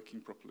not working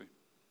properly.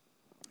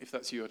 If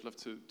that's you, I'd love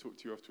to talk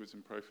to you afterwards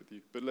and pray with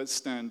you. But let's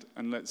stand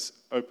and let's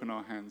open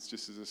our hands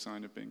just as a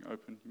sign of being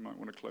open. You might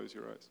want to close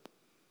your eyes.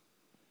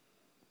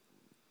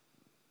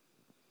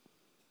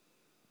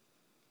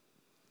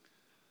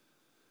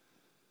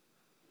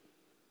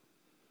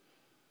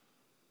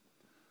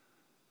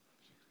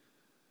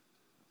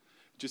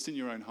 Just in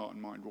your own heart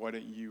and mind, why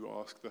don't you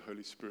ask the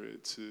Holy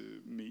Spirit to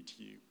meet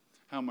you?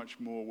 How much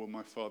more will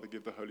my Father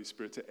give the Holy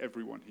Spirit to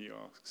everyone he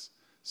asks,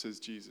 says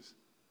Jesus.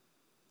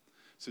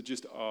 So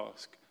just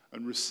ask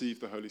and receive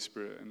the Holy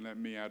Spirit, and let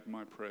me add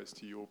my prayers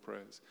to your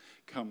prayers.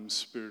 Come,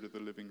 Spirit of the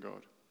living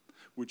God,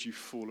 would you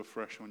fall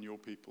afresh on your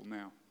people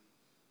now?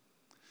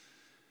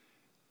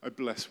 I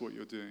bless what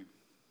you're doing.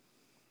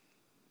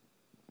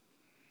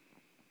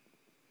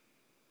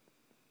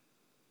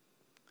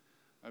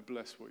 I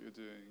bless what you're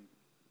doing.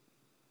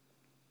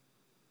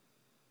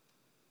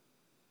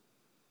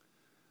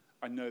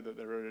 I know that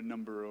there are a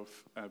number of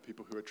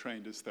people who are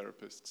trained as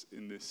therapists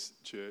in this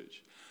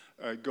church.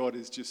 God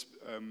is just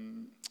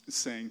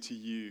saying to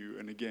you,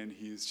 and again,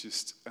 he is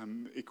just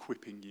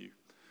equipping you.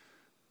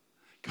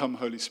 Come,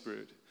 Holy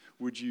Spirit,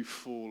 would you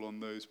fall on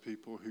those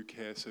people who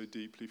care so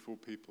deeply for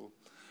people,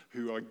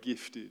 who are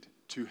gifted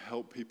to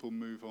help people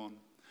move on,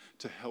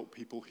 to help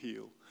people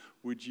heal.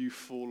 Would you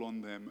fall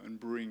on them and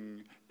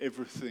bring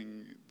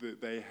everything that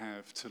they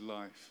have to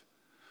life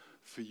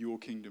for your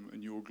kingdom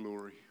and your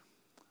glory?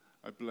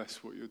 I bless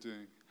what you're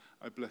doing.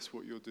 I bless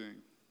what you're doing.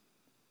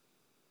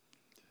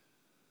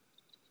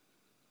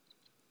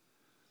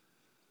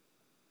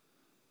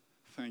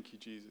 Thank you,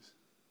 Jesus.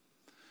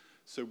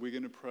 So we're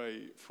going to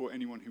pray for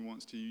anyone who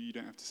wants to. You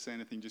don't have to say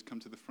anything, just come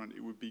to the front.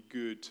 It would be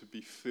good to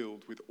be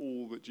filled with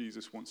all that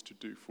Jesus wants to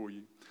do for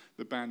you.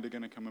 The band are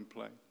going to come and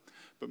play.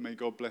 But may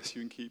God bless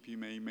you and keep you.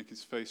 May he make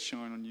his face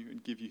shine on you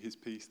and give you his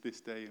peace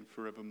this day and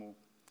forevermore.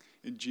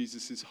 In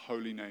Jesus'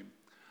 holy name,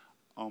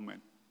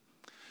 amen.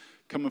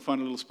 Come and find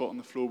a little spot on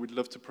the floor. We'd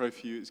love to pray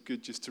for you. It's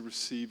good just to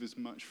receive as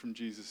much from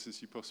Jesus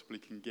as you possibly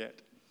can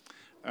get.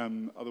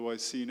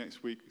 Otherwise, see you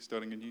next week. We're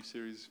starting a new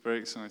series. Very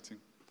exciting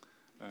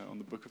on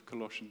the book of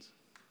Colossians.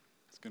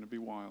 It's going to be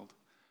wild.